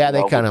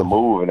they kind of the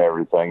move and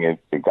everything.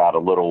 It got a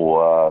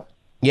little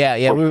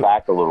pushed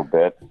back a little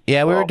bit.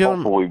 Yeah, we were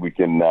doing. Hopefully, we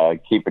can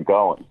keep it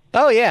going.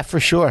 Oh yeah, for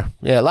sure.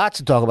 Yeah, lots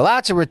to talk about.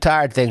 Lots of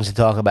retired things to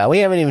talk about. We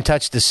haven't even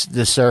touched the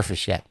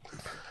surface yet.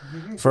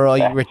 For all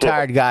you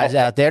retired guys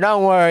out there,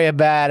 don't worry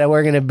about it.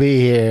 We're gonna be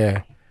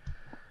here.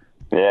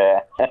 Yeah.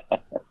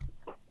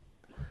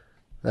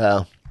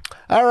 Oh,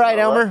 all right,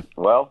 Elmer.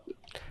 Well,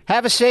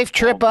 have a safe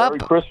trip up. Merry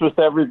Christmas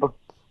to everybody.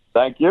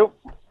 Thank you.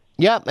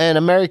 Yep, and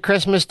a Merry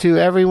Christmas to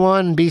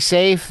everyone. Be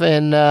safe,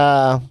 and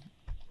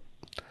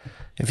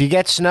if you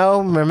get snow,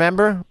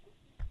 remember,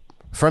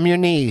 from your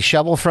knees,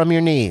 shovel from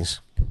your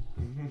knees.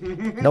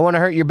 Don't want to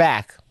hurt your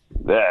back.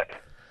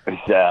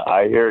 Yeah,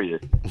 I hear you.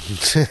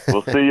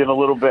 We'll see you in a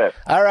little bit.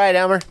 All right,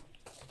 Elmer.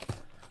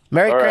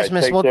 Merry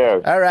Christmas. Take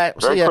care. All right.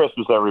 Merry see ya.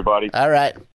 Christmas, everybody. All right.